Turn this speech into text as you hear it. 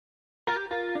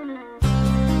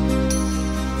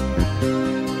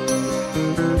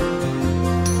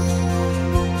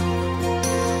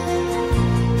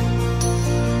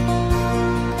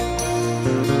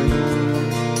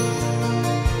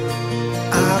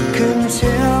can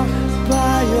tell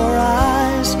by your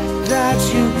eyes that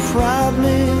you've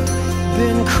probably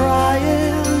been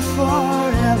crying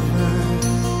forever.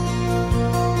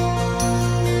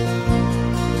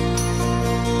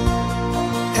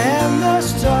 And the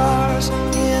stars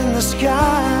in the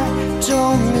sky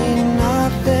don't mean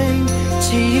nothing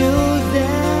to you.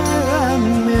 They're a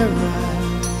mirror.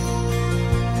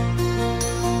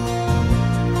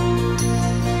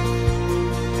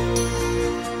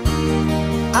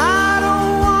 I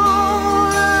don't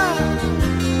wanna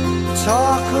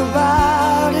talk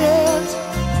about it,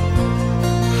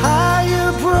 how you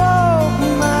broke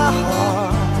my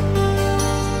heart.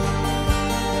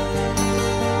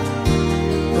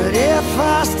 But if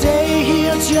I stay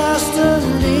here just a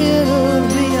little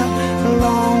bit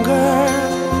longer,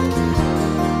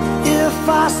 if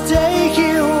I stay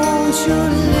here, won't you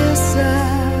listen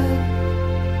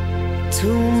to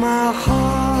my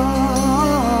heart?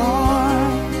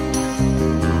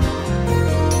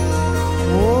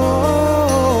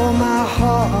 Oh, my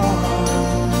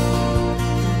heart.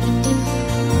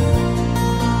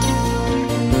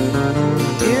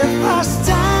 If I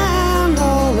stand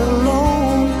all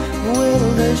alone, will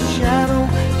the shadow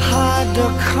hide the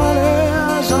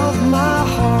colors of my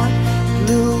heart?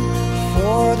 Blue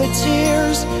for the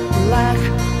tears, black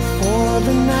for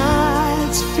the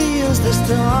nights. Feels the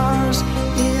stars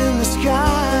in the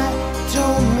sky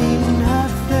don't mean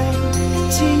nothing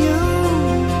to you.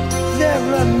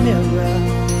 They're a mirror.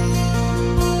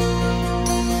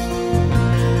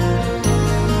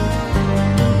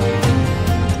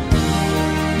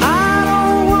 I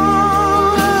don't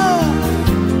wanna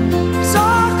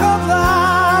talk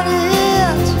about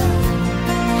it,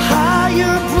 how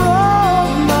you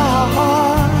broke my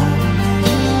heart.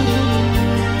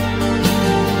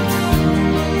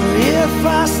 If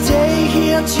I stay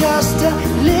here just a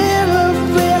little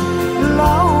bit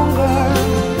longer,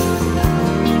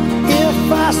 if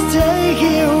I stay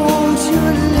here, won't you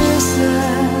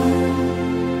listen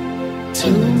to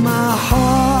my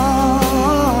heart?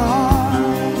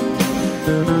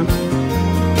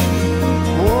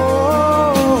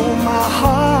 Oh, my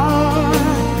heart.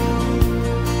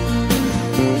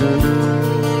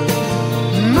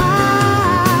 My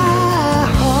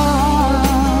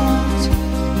heart.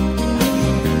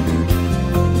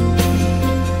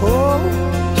 Oh,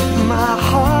 my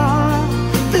heart.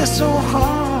 This so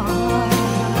hard.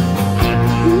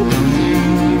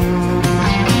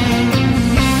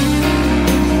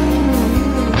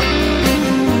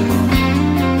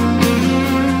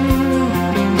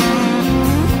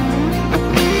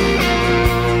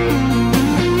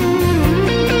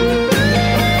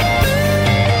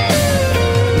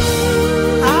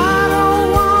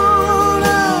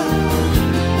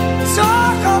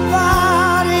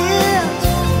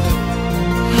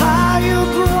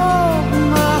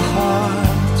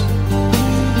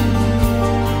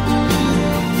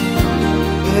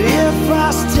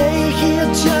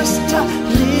 Just a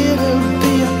little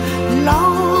bit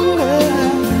longer.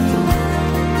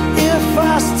 If I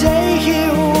stay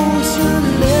here, won't you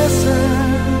listen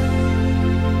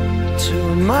to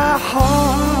my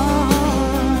heart?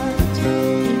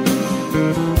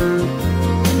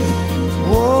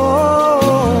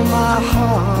 Oh, my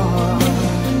heart.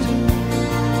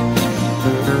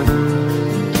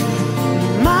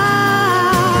 My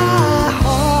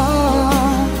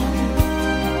heart.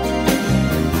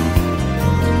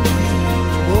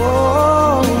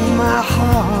 Oh, my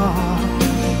heart.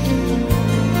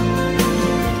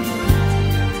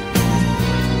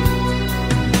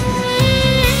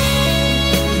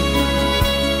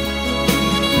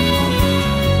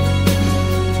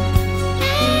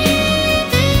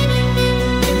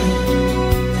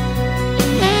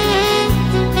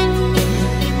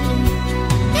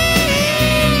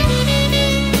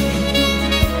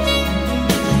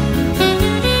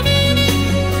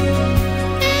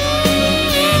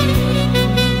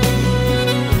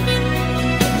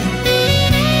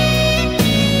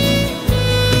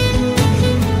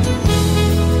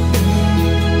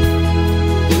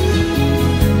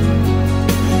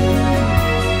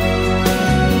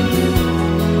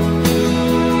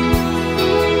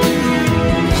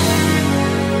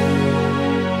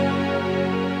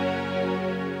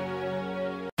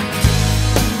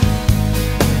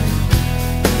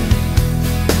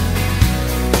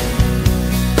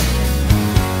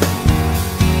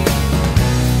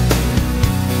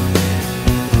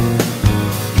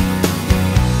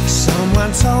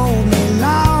 Told me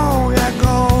long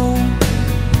ago,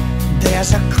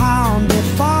 there's a calm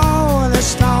before the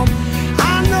storm.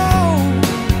 I know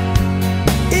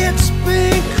it's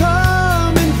been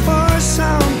coming for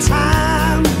some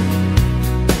time.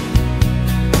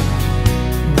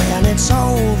 it's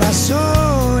over,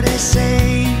 so they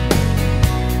say.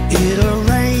 It'll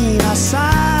rain a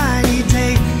sunny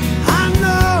day, I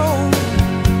know,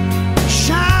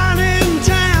 shining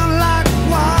down like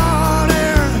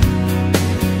water.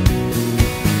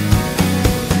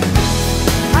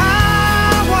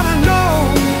 I wanna know,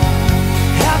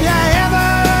 have you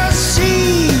ever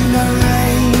seen the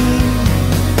rain?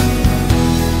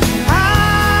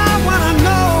 I wanna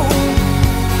know,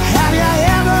 have you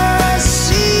ever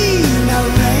seen the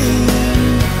rain?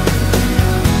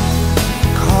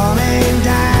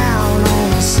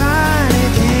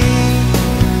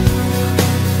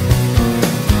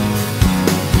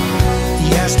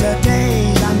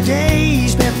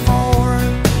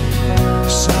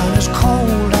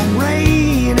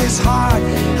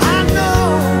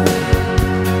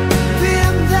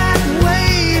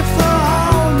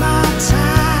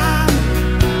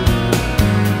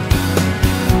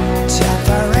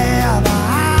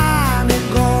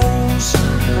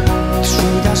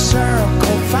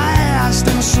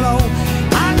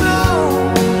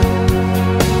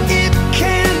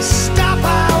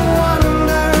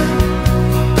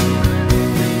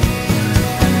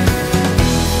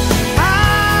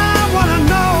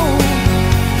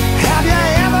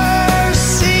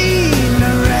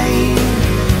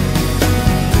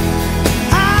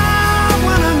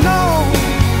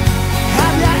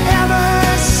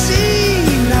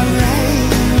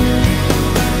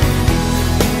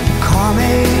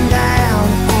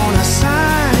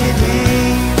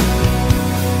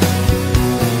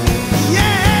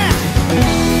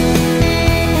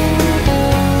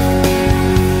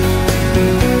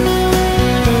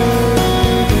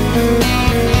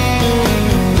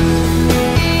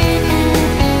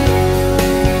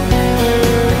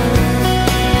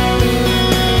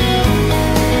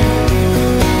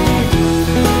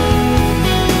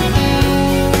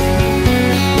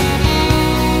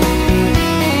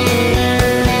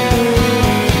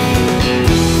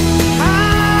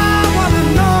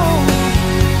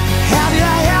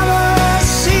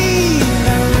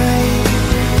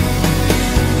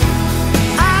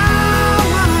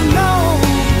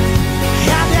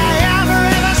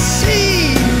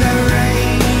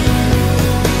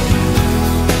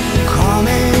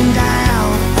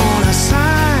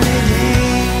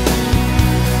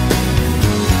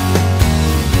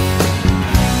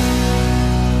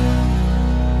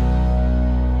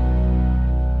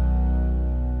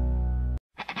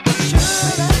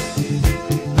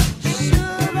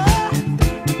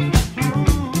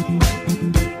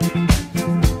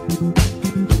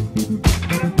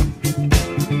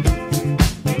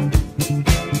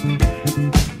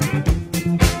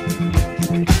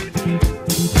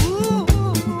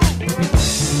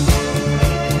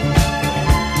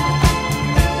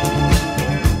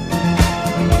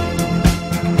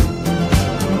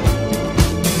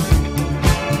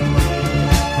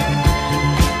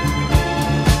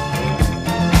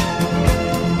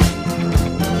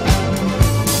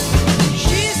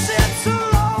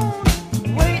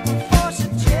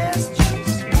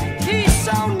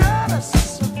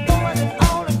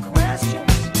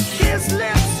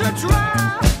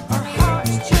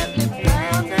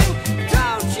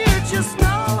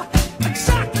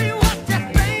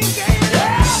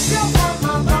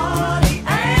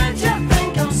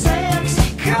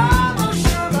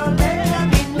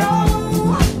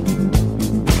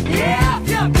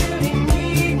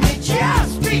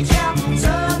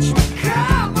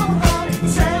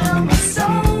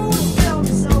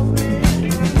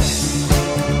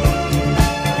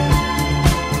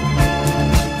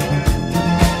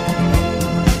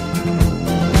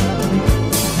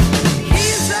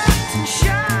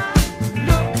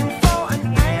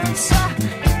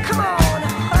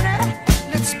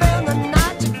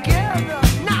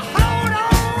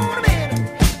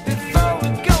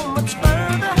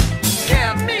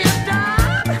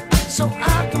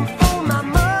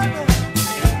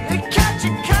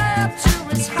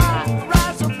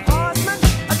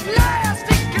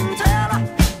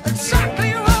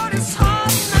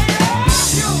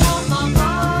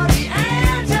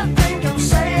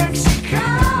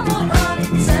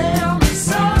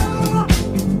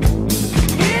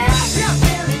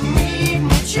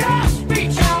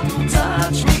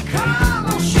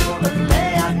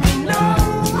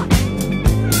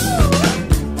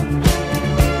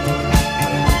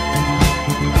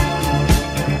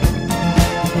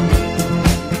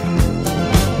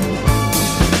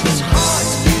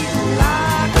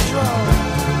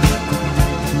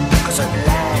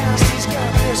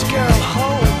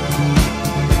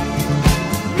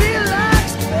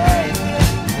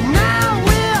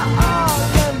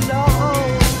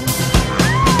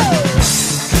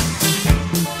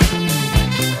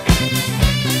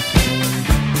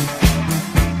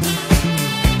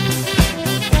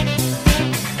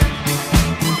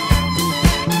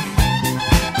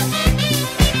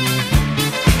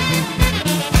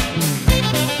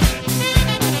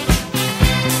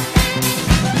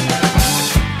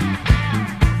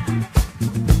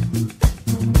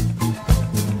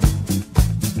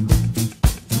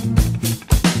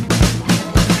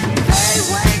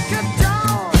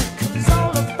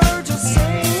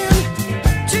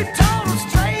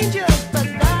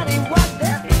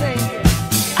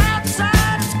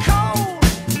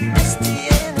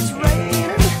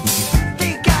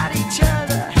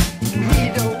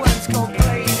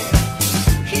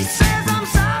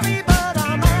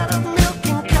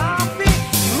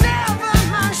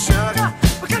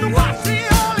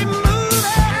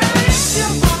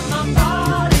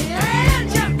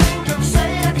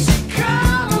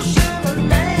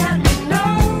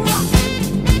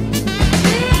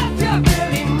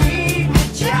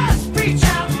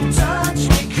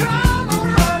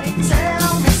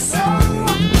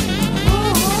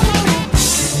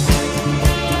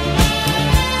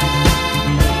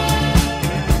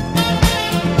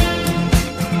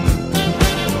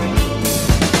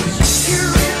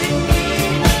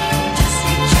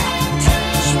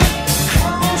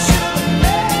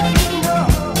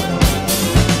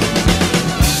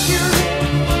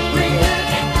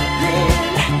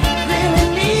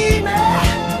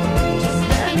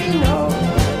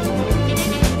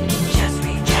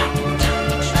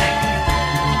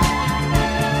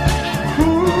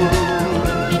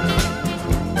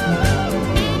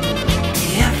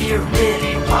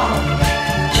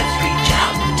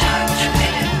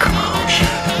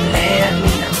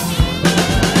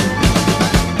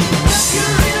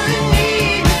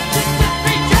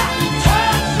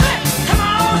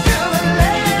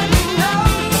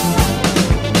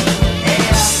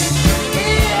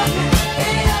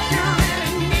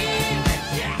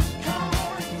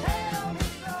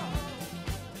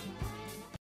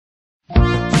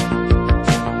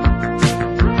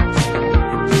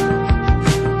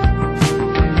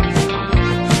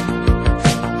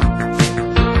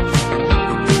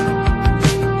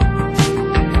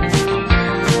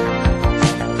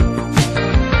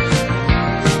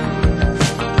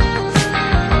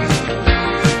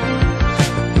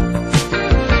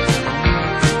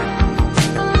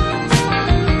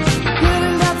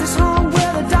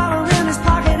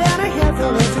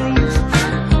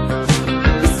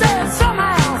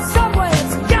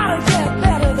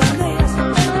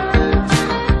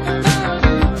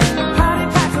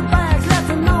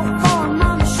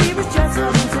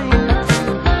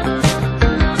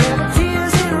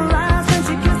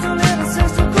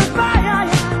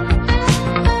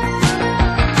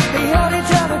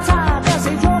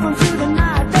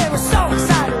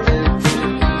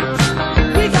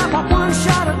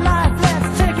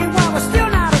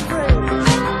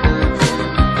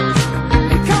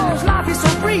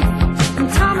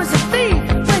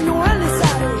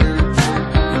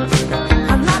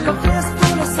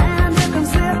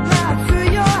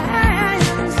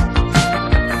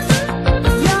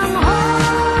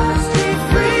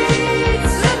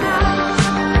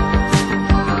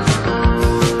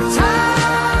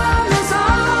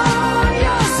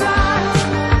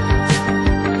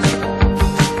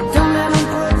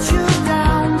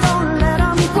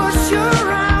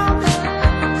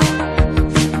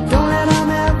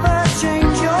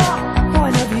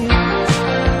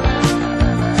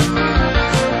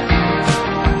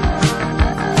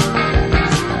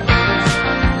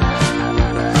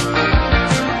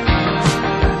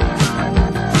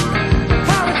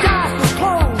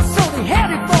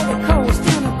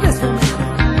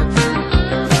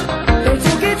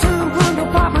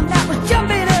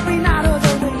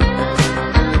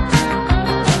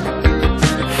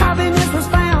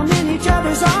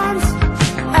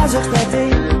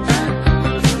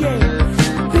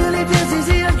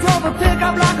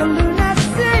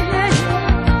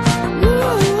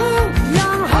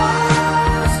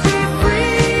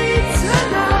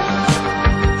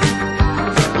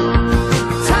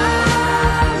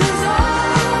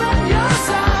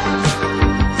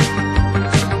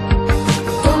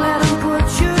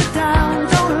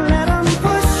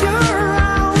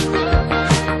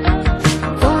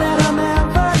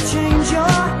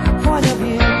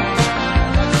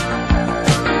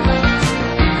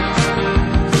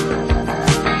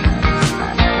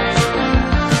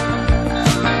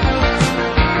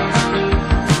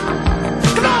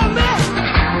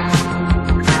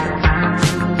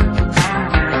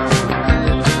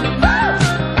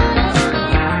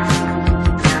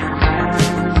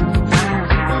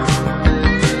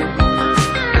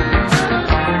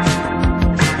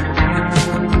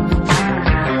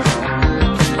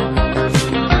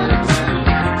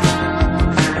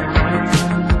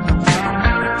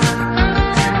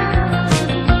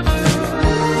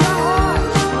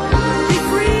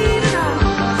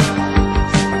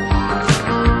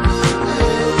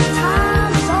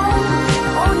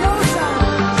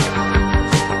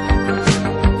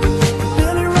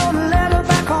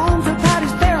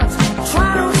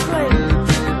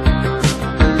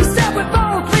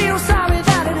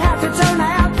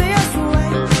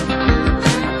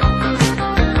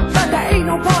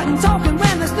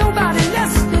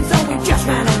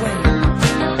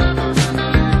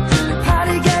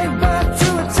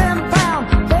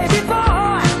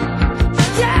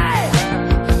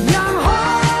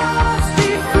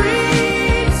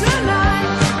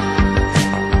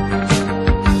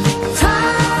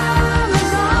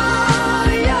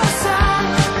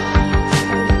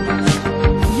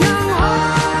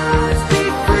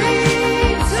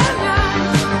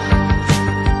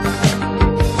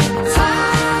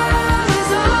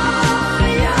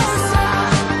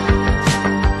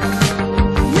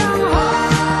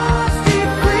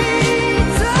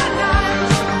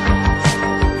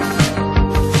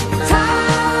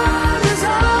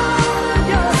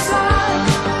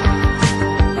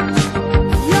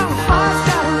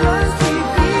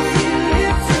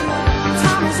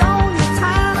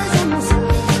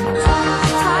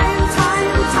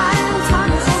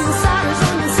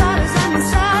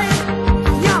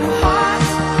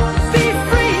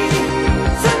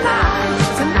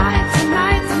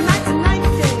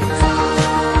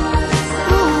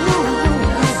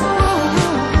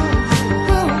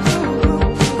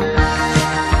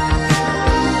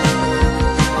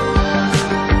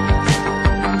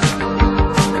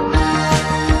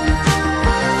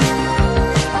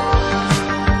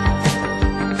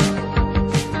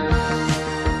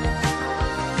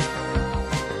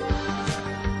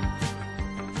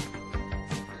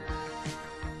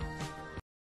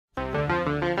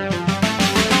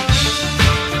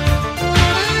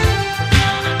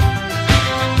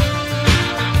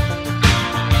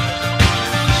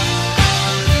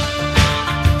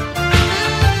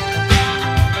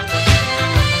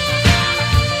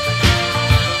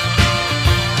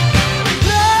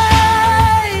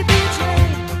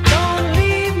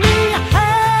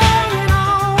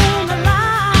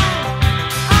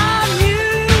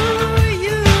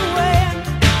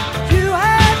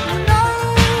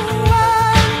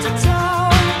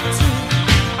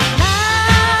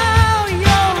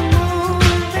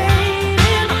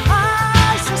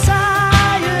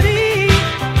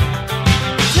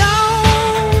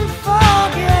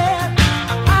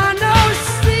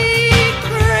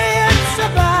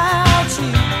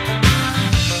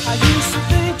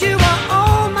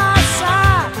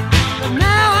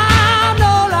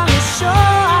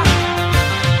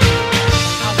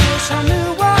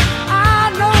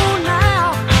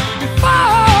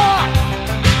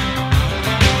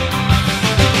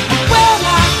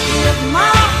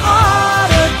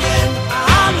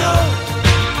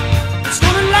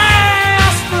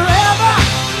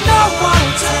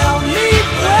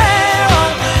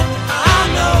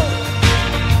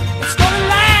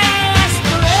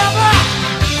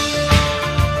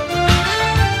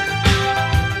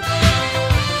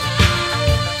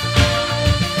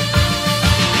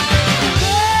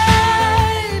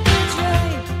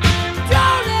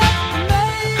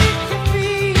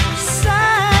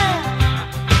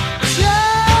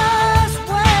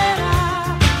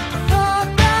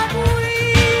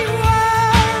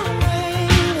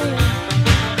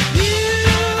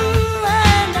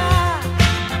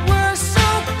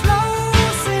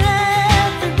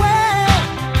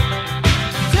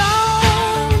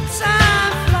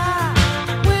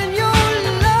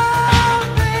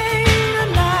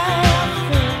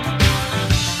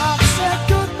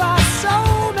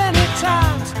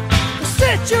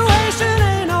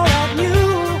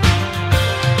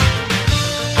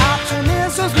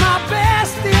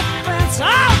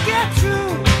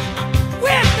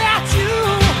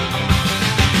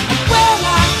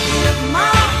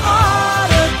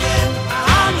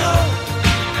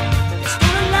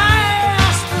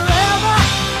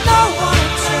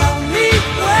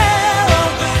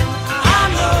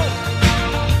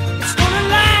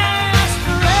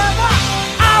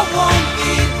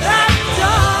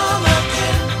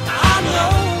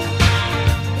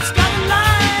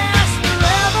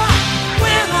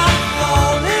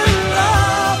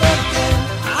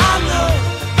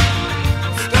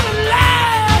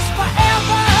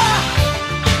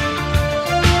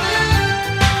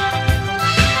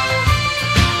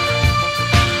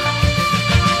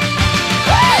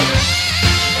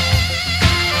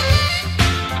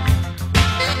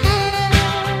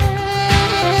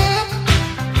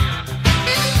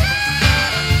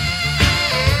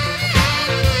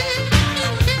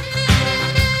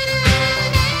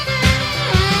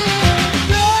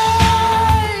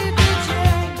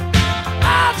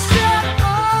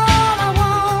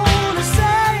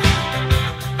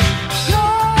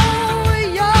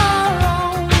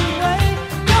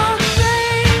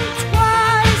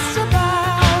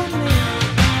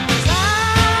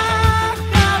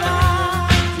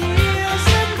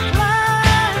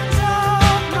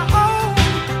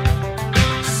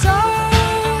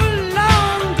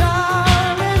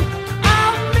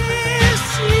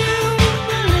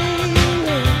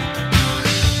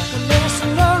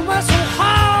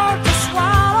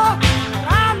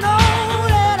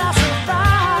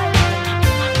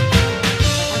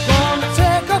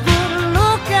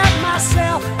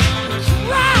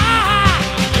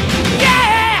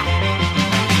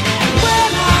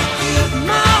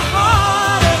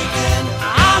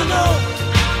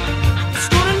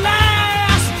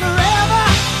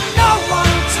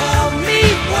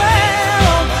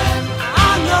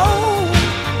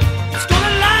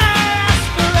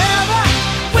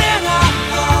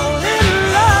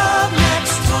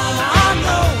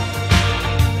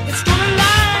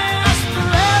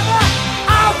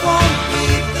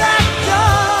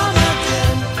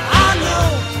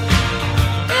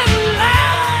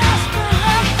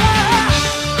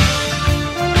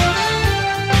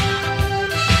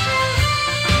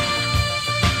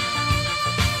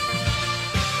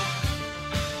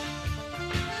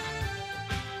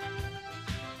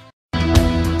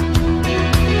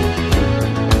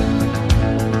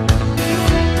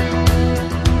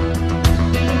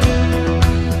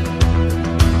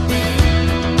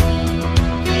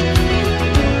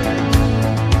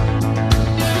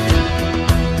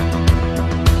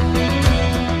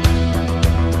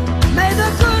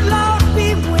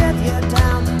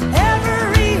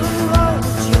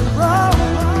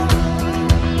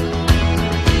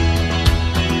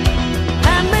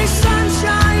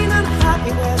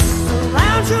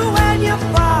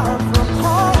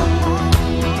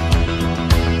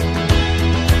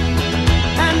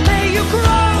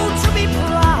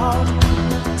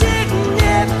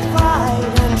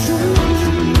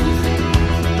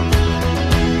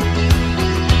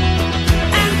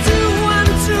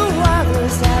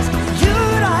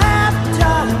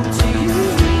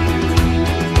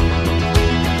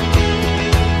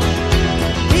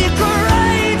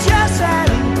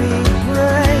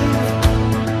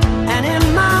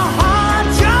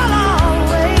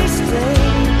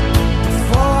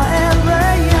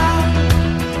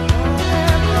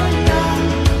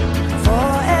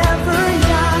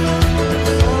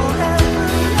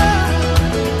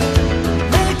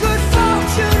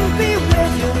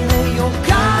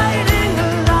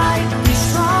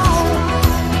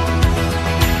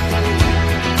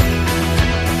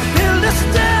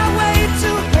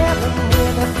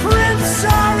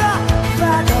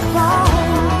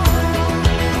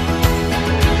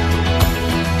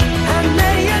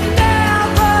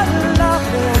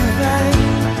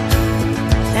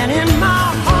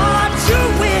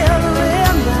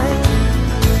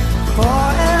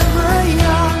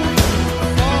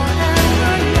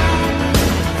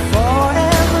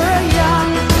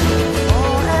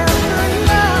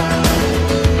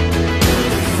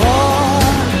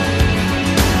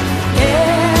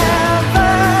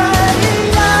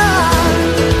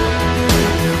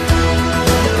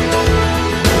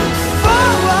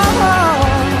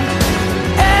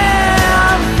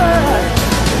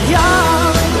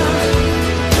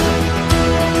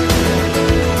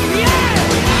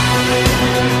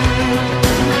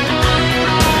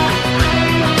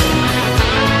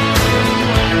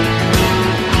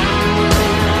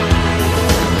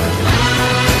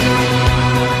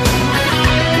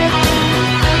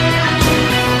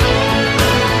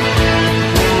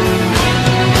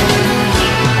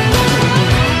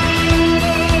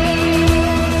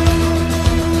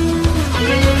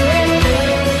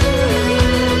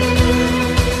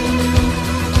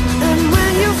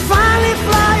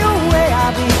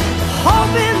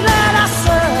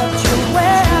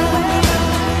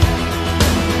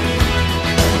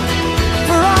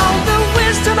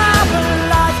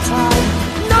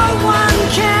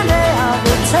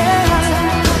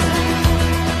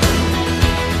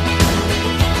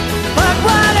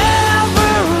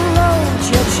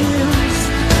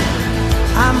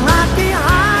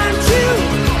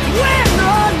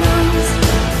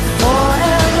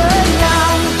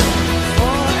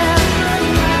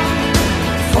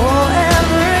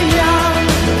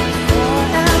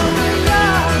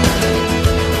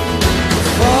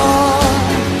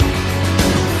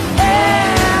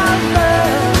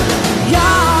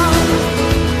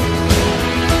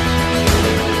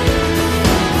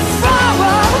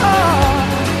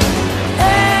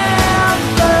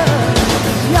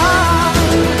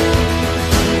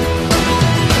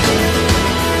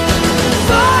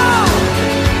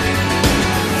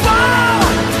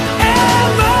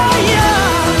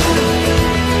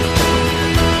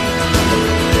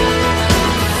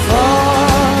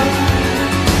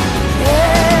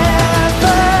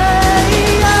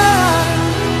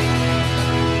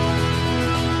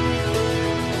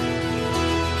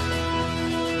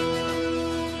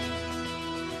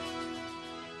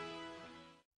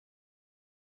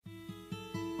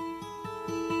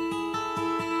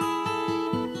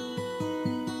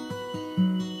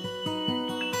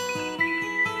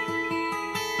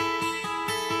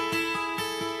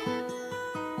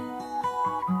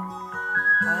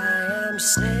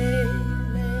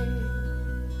 sailing,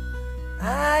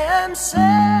 I am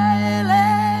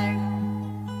sailing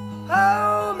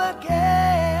home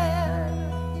again,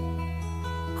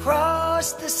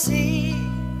 across the sea.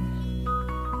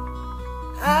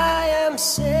 I am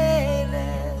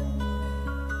sailing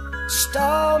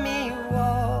stormy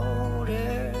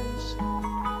waters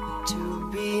to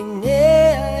be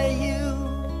near you,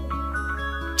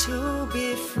 to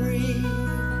be free.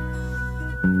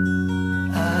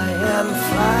 I am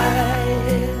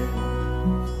flying,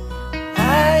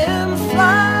 I am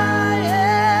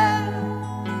flying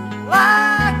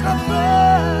like a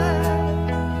bird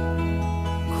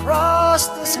across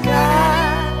the sky.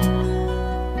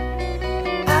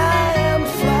 I am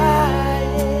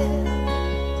flying,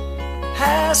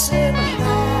 passing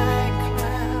high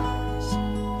clouds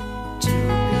to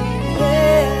be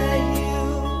near you,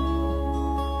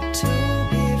 to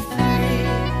be free.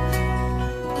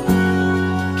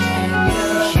 Can you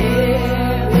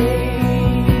hear me?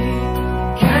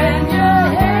 Can you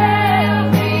hear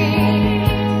me?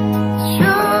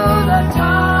 Through the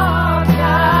dark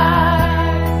night,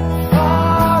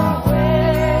 far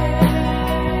away.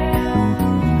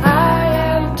 I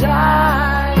am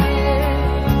dying,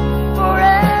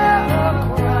 forever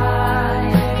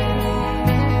crying,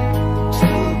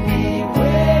 to be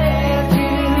with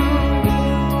you.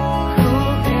 Who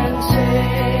can say?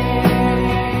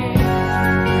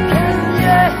 Can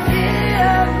you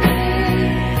hear me?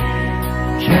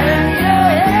 Can you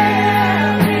hear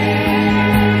me?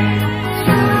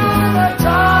 Through the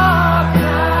dark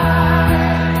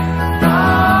night,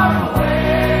 far away.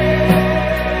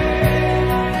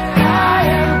 I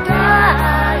am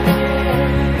dying,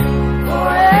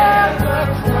 forever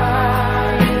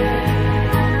crying,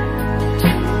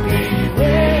 to be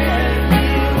with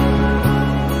you.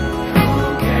 Who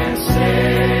can say?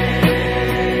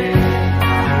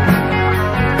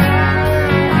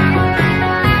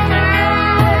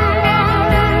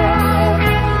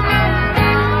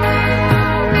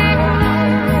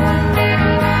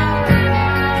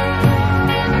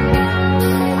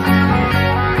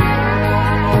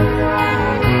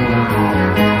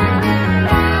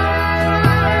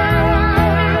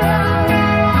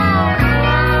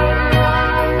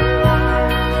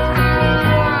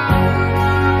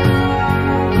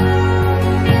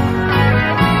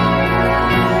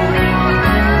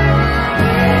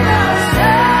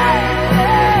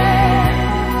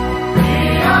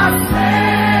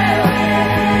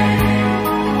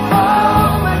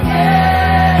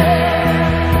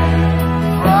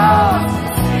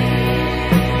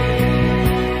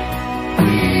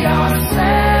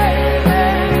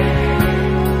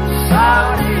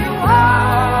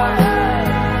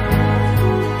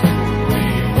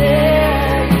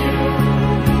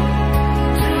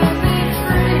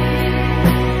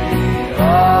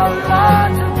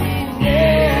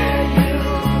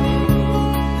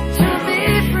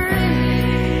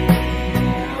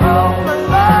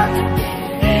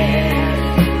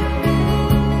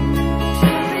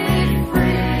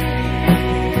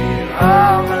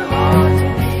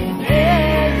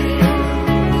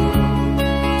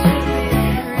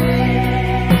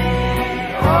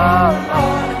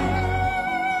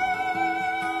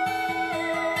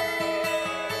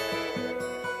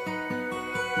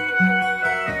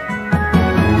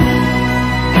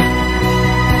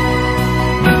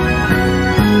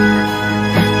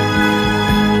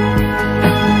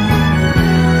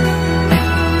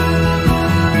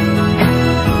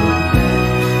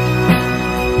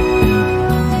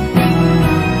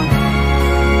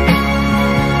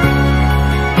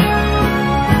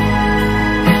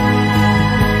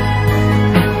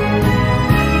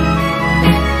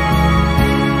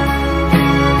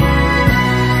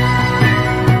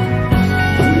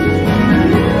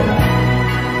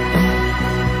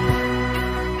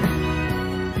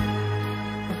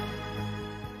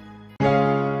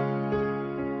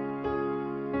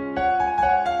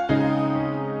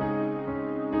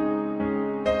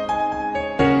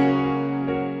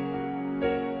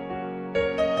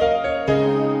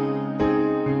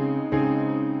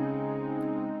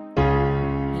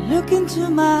 Look into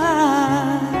my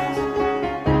eyes,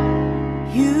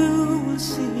 you will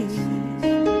see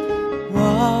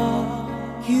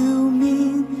what you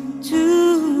mean to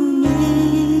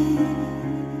me.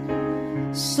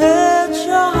 Search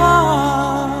your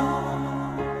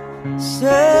heart,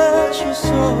 search your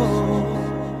soul,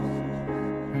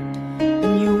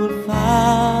 and you will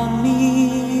find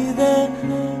me there.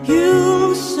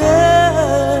 You'll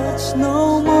search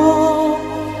no more.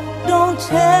 Don't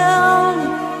tell me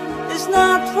it's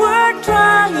not worth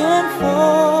trying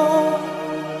for.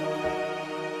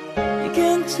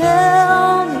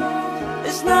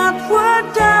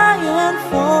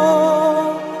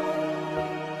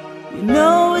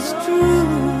 know it's true.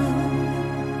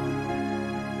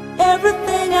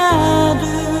 Everything I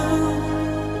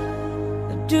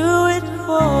do it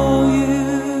for you.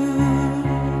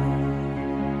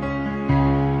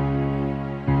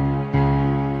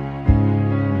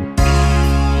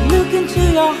 Look into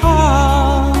your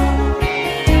heart,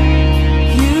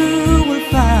 you will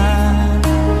find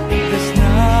there's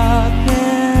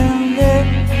nothing there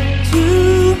to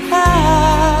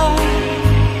hide.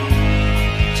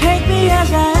 Take me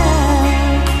as I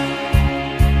am,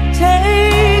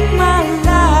 take my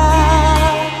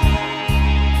life,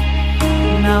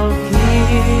 and I'll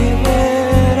give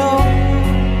it all.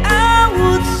 I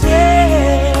would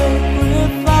sacrifice.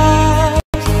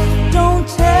 Don't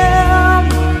tell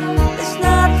me it's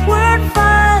not worth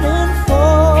fighting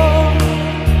for.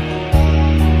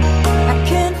 I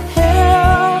can't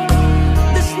help,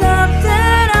 there's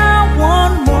nothing I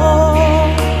want more.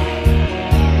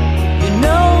 You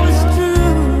know it's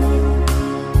true.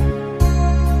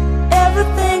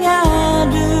 Everything I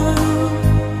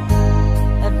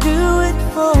do it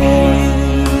for you.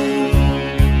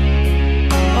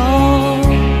 Oh,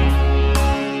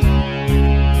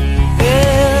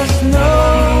 there's no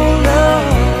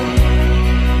love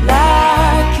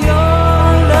like your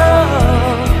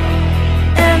love,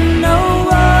 and no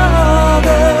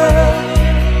other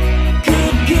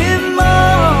could give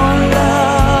more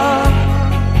love.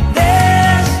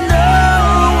 There's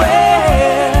nowhere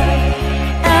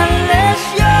unless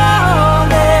you're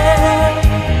there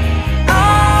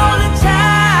all the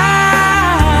time,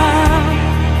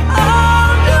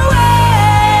 all the way.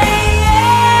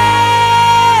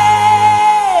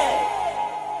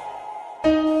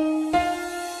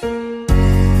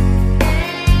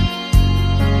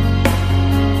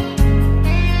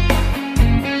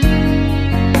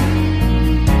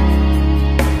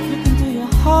 Look into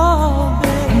your heart,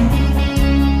 baby.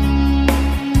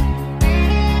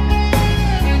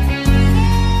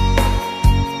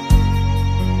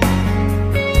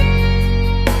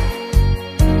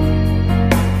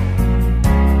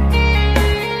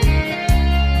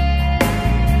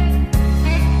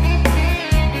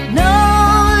 No,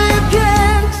 you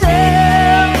can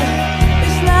tell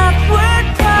it's not worth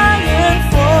trying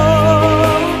for.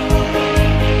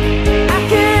 I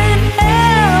can't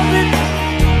help it,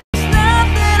 it's not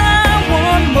that I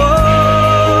want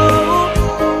more.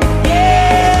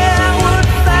 Yeah, I would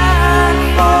fight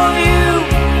for you,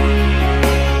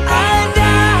 I'd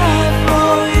die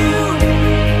for you,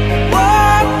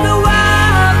 walk the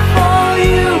wild for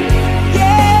you.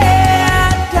 Yeah,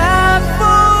 I'd die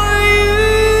for you.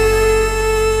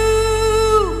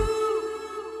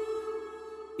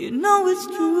 You know it's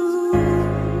true.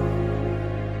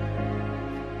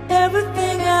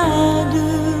 Everything I do,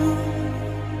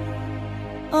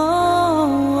 oh,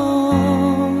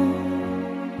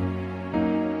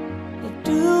 I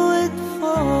do it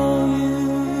for you.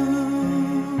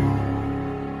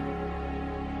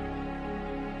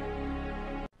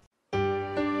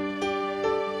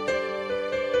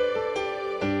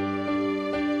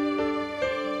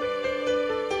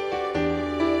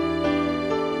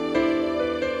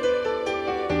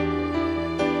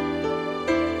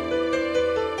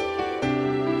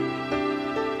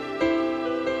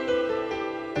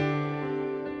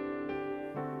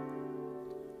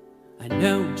 I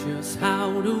know just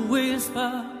how to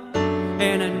whisper,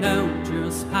 and I know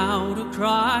just how to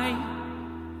cry.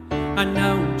 I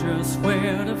know just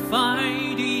where to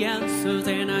find the answers,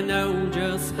 and I know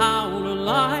just how to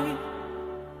lie.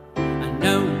 I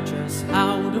know just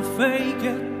how to fake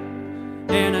it,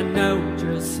 and I know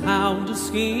just how to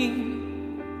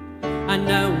scheme. I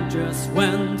know just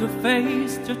when to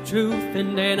face the truth,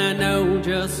 and then I know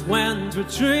just when to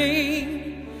dream.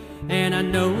 And I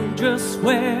know just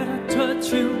where to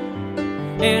touch you,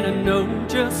 and I know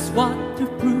just what to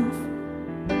prove.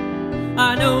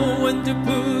 I know when to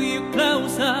pull you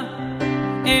closer,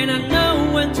 and I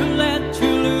know when to let you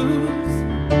loose.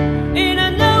 And I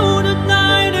know the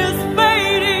night is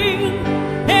fading,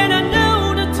 and I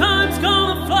know the time's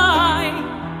gonna fly.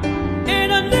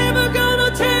 And I'm never gonna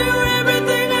tell you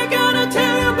everything I gotta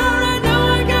tell you, but I know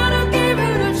I gotta give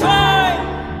it a try.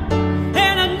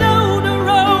 And I know the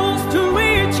roads to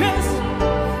riches,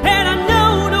 and I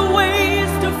know the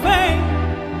ways to fame.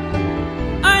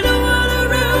 I know how to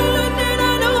rule, and then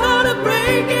I know how to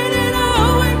break it, and I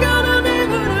always gonna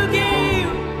live it again.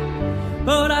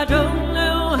 But I don't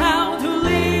know how to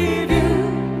live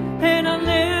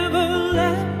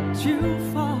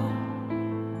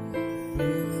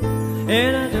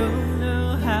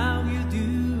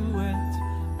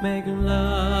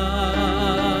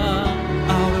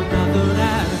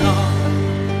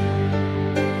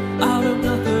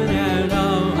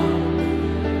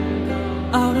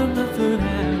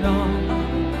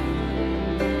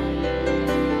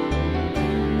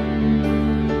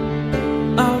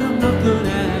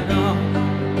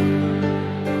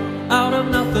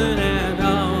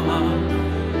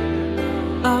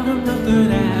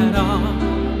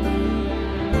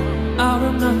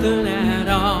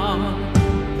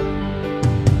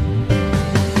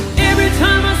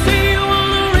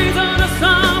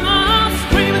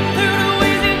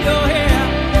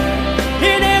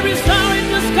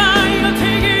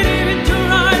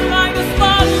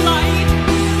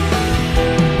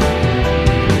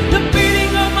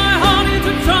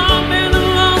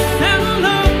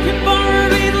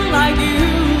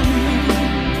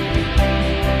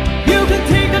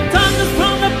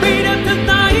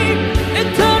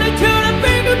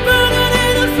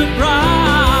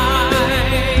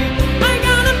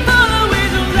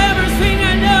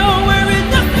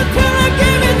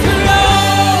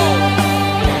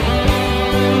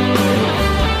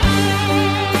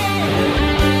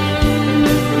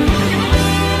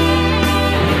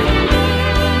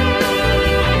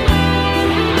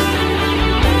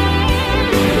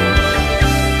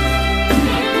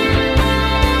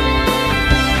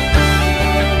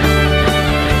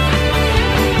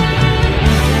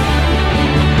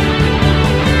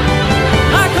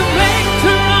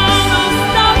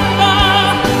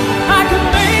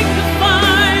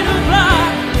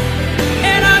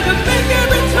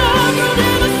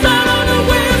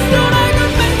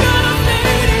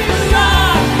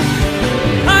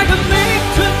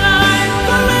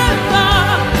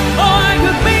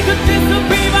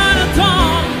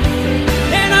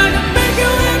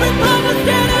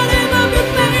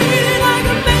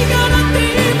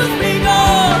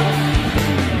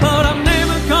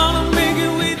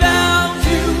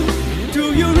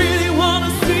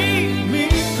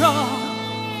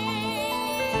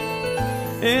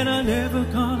and I never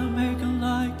gonna make it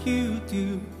like you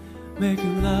do,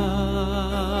 making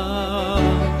love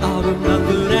out of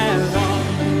nothing at all,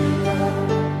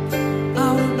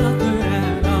 out of nothing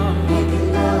at all,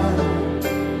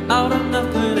 out of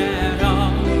nothing at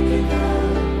all,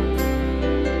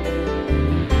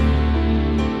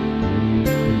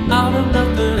 out of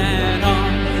nothing at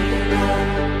all,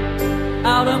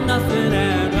 out of nothing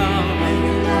at all,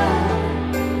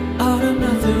 out of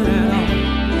nothing at all.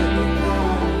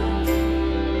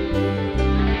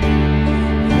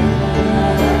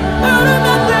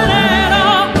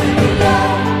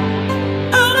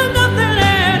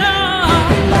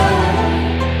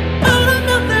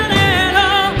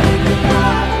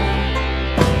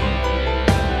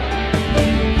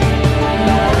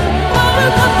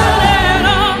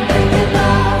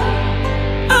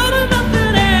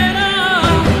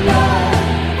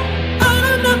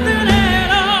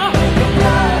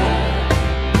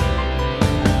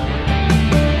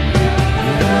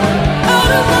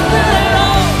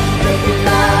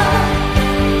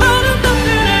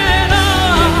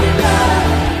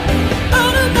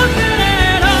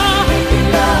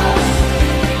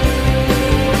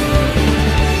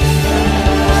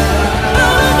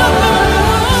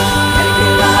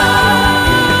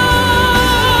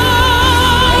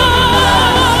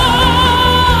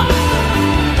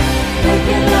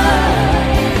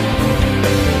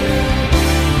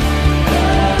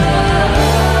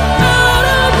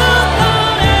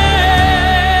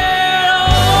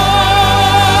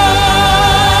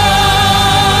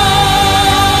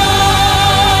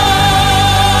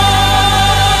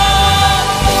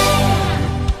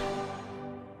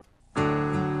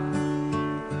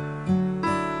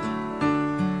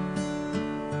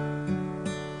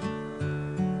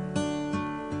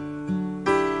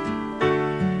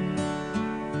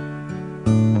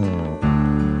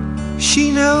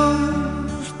 She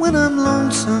knows when I'm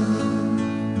lonesome,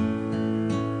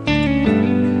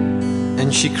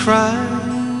 and she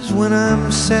cries when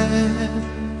I'm sad.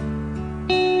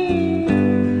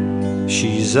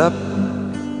 She's up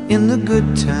in the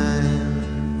good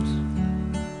times,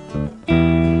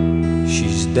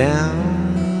 she's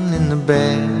down in the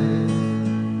bad.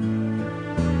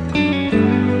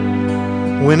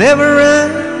 Whenever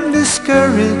I'm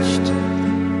discouraged,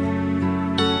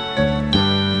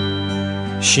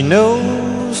 she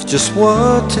knows just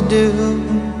what to do.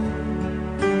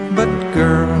 But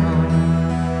girl,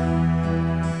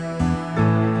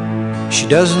 she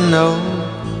doesn't know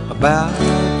about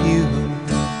you.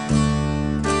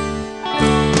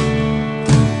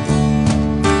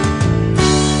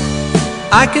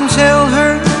 I can tell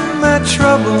her my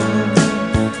trouble,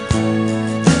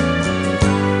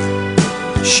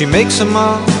 she makes them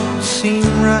all seem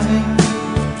right.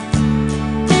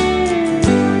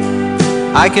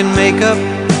 I can make up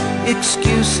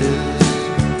excuses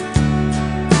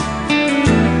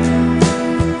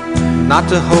not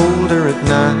to hold her at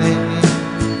night.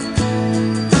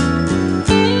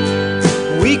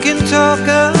 We can talk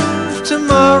of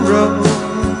tomorrow,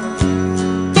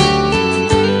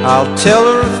 I'll tell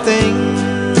her of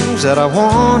things that I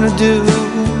want to do.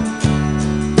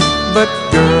 But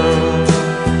girl,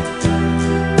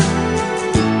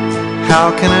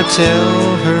 how can I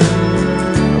tell her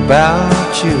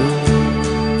about you?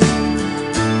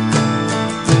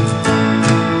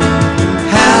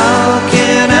 How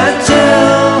can I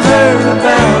tell her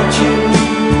about you?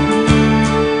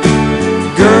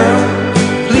 Girl,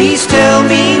 please tell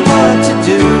me what to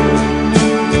do.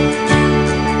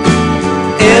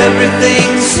 Everything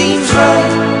seems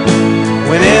right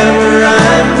whenever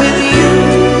I'm with you.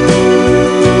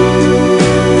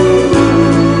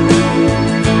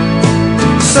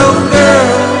 So girl,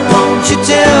 won't you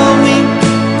tell me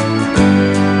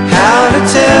how to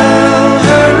tell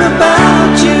her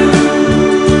about you?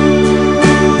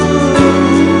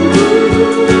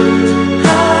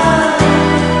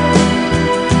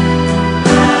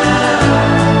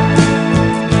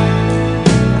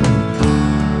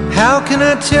 How can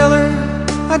I tell her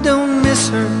I don't miss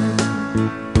her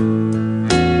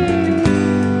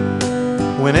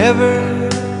whenever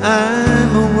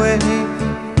I'm away?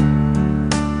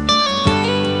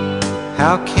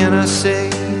 How can I say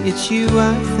it's you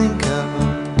I think of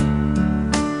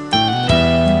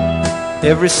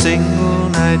every single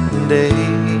night and day?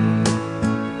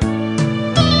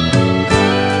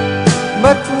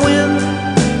 But when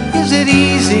is it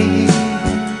easy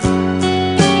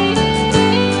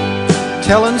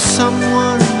telling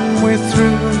someone we're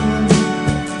through?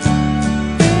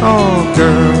 Oh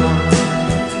girl,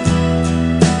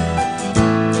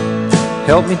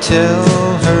 help me tell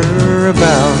her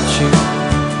about you.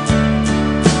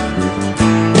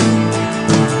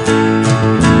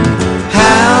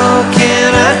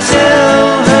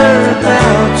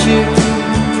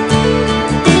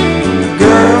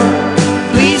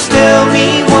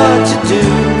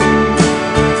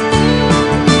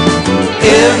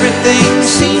 everything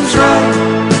seems right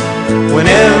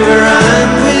whenever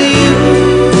I'm with you.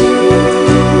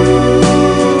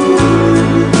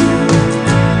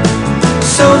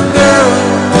 So girl,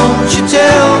 won't you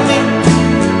tell me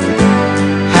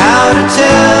how to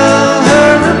tell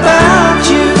her about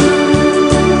you?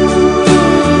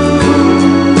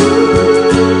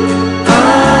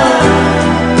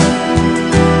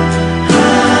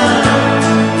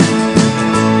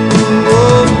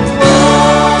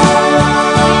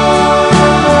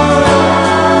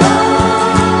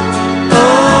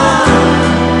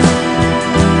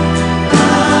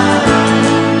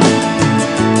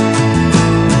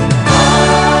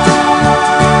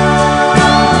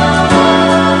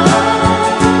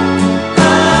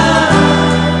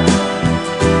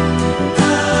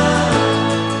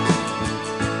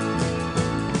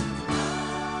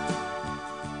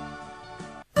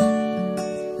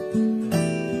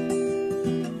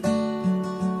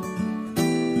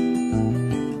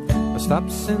 Stop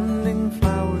sending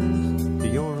flowers to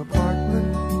your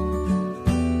apartment.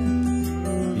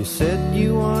 You said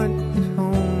you aren't at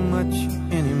home much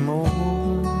anymore.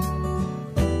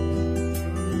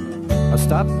 I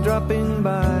stopped dropping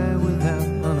by without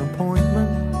an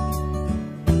appointment,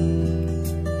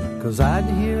 'cause I'd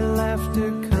hear laughter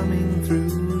coming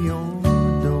through your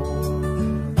door.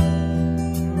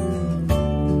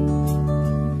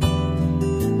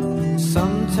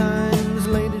 Sometimes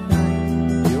late at night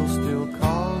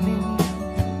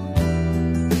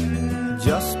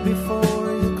just before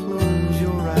you close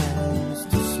your eyes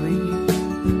to sleep.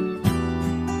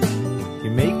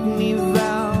 You make me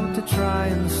vow to try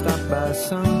and stop by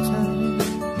sometime,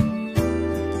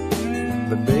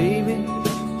 but baby,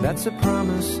 that's a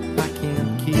promise I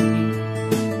can't keep.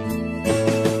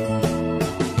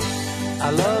 I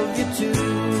love you too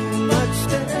much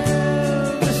to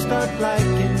ever start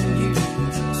liking you,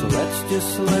 so let's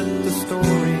just let the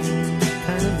story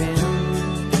kind of end.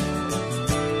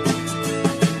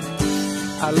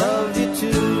 I love you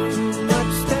too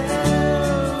much to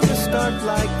ever start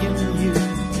liking you,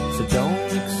 so don't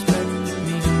expect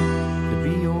me to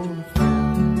be your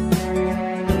friend.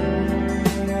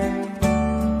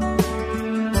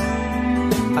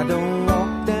 I don't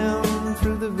walk down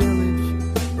through the village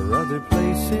or other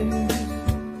places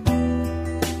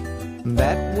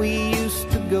that we used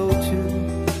to go to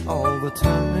all the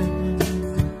time.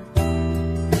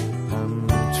 I'm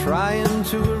trying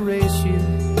to erase you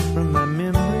from my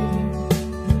memory,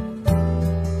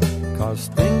 'cause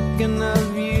thinking of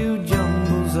you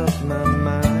jumbles up my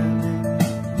mind.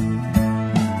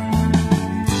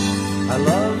 I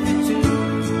love you too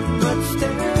much to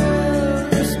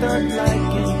ever start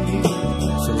liking you,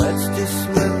 so let's just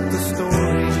let the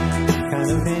story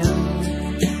kind of end.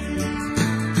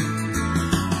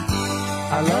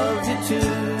 I love you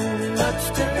too much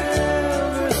to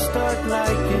ever start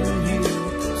liking you,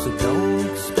 so don't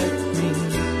expect me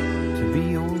to be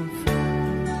your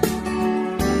friend.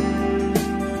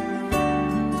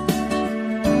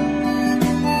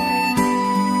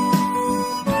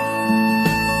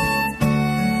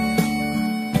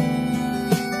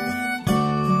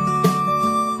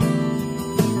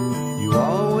 You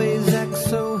always act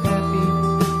so happy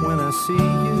when I see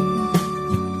you.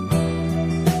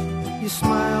 You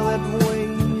smile that way,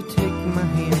 you take my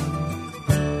hand,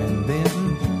 and then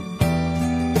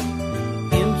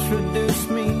introduce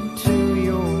me to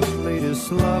your latest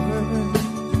lover.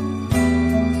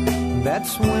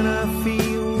 That's when I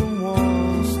feel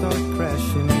walls start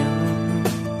crashing in.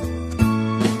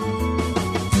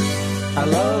 I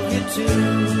love you too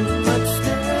much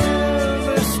to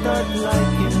ever start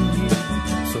liking you,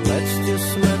 so let's just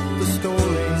let the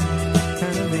story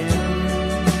kind of end.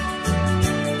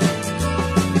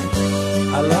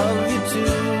 I love you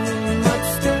too much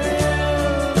to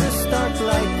ever start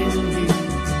liking you,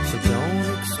 so don't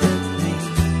expect me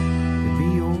to be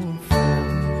your friend.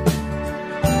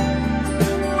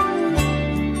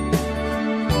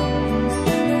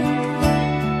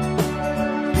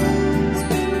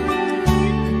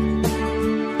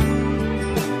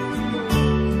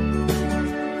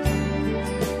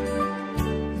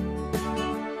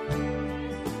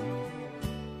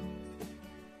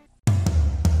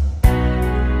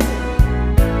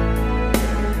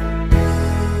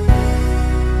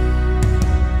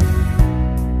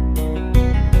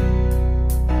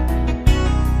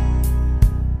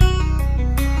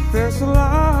 There's a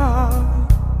love,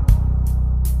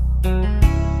 a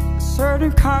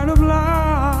certain kind of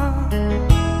love,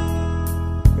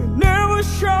 it never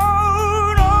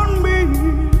showed on me.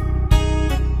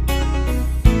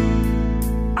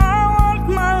 I want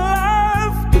my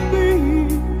life to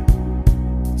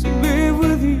be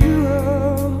with you.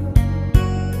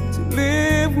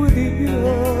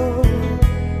 you.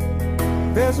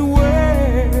 There's a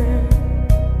way.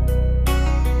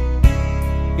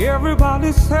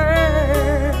 Everybody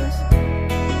says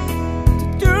to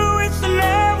do it's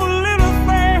every little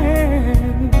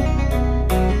thing,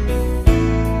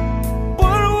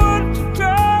 but what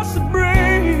does it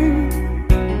bring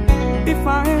if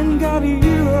I ain't got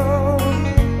you?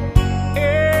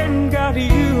 Ain't got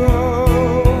you.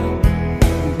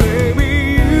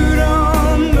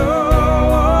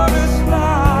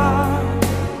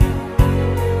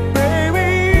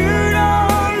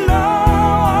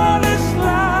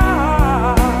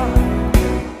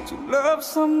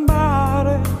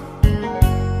 Somebody,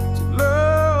 to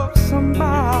love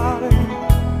somebody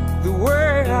the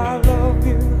way I love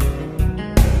you.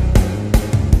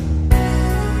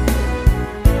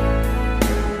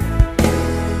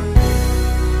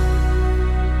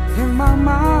 In my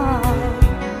mind,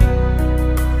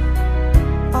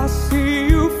 I see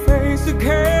you face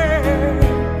again,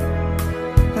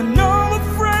 another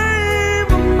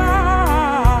frame of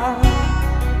mind.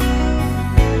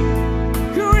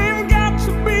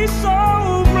 So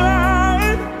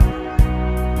blind,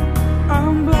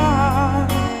 I'm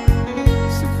blind,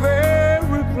 so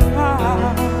very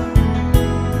blind.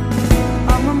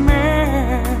 I'm a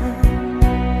man,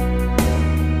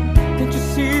 can't you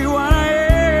see what I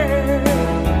am?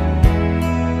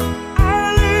 I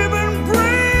live and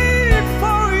breathe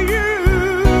for you,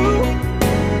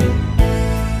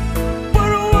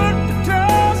 but what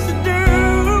does it do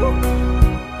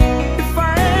if I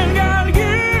ain't got you?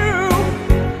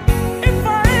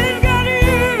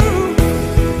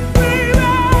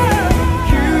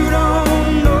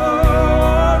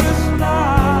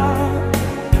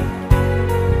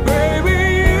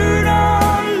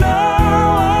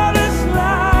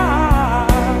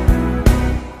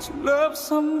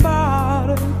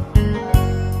 Somebody,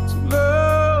 to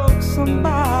love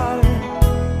somebody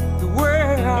the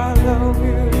way I love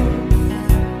you.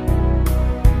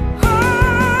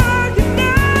 Oh,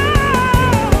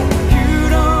 you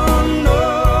don't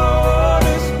know what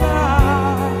it's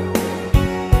like.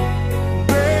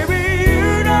 Baby,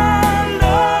 you don't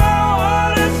know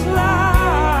what it's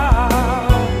like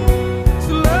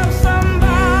to love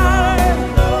somebody,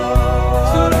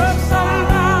 to love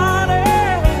somebody.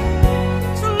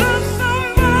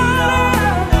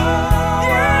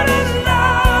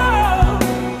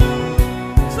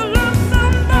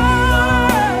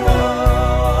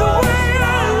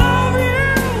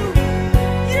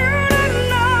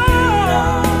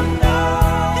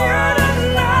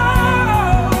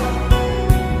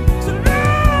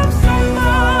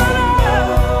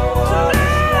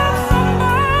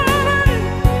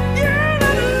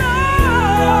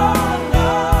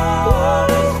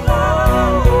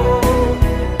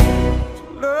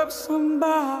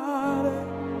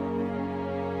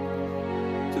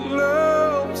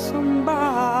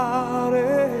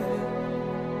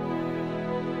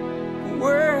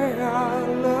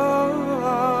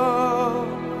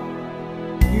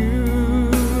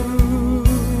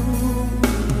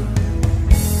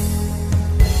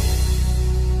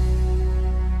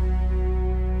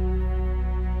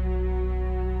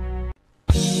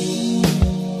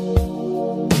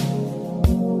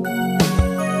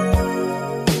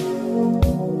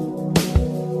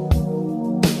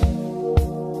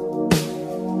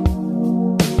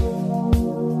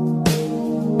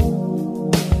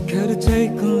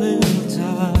 Take a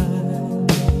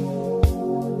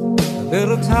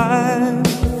little time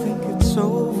to think it's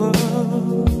over.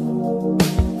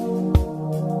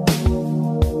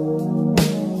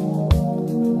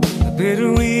 I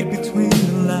better read between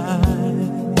the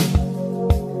lines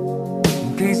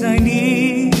in case I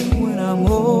need when I'm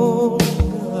older.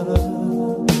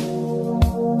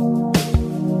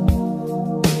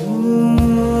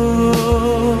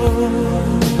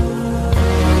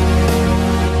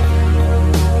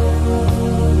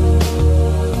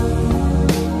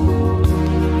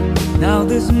 Now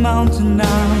this mountain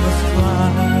I must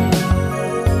climb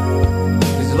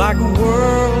is like a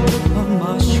world on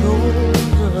my shoulder.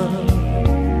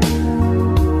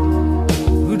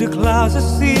 Through the clouds I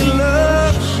see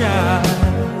love shine.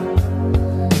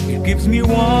 It gives me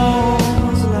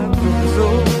warmth like rose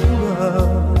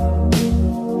over.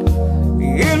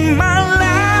 In my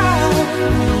life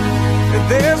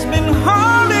there's been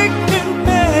heartache and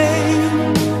pain.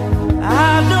 I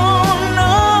don't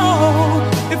know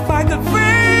if I could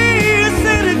face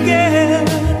it again.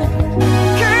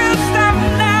 Can't stop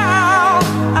now.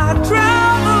 I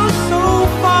travel so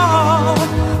far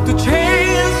to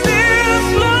chase this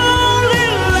lonely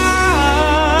life.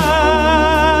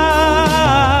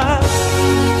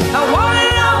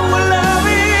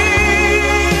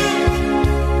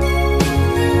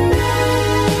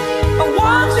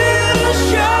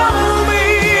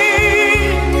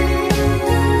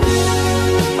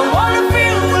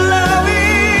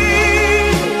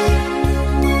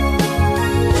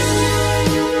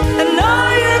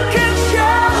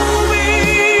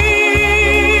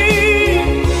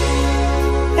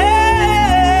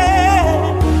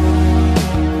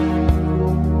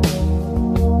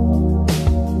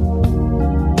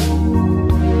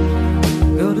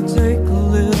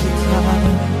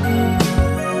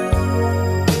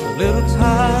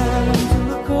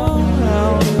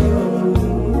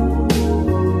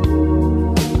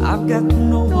 I've got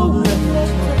no more left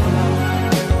to cry.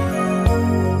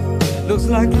 Looks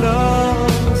like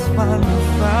love has finally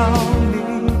found me.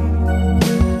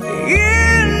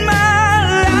 In my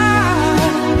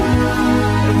life,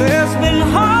 there's been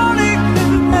heartache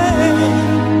and pain.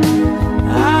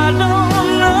 I don't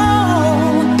know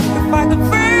if I could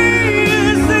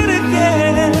face it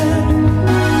again.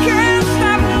 Can't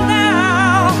stop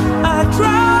now. I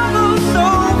traveled so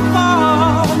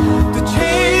far to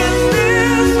chase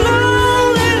this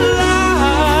lonely life.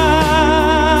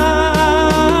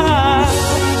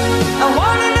 I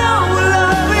wanna know what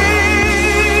love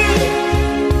is.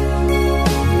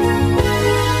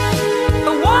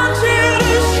 I want you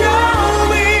to show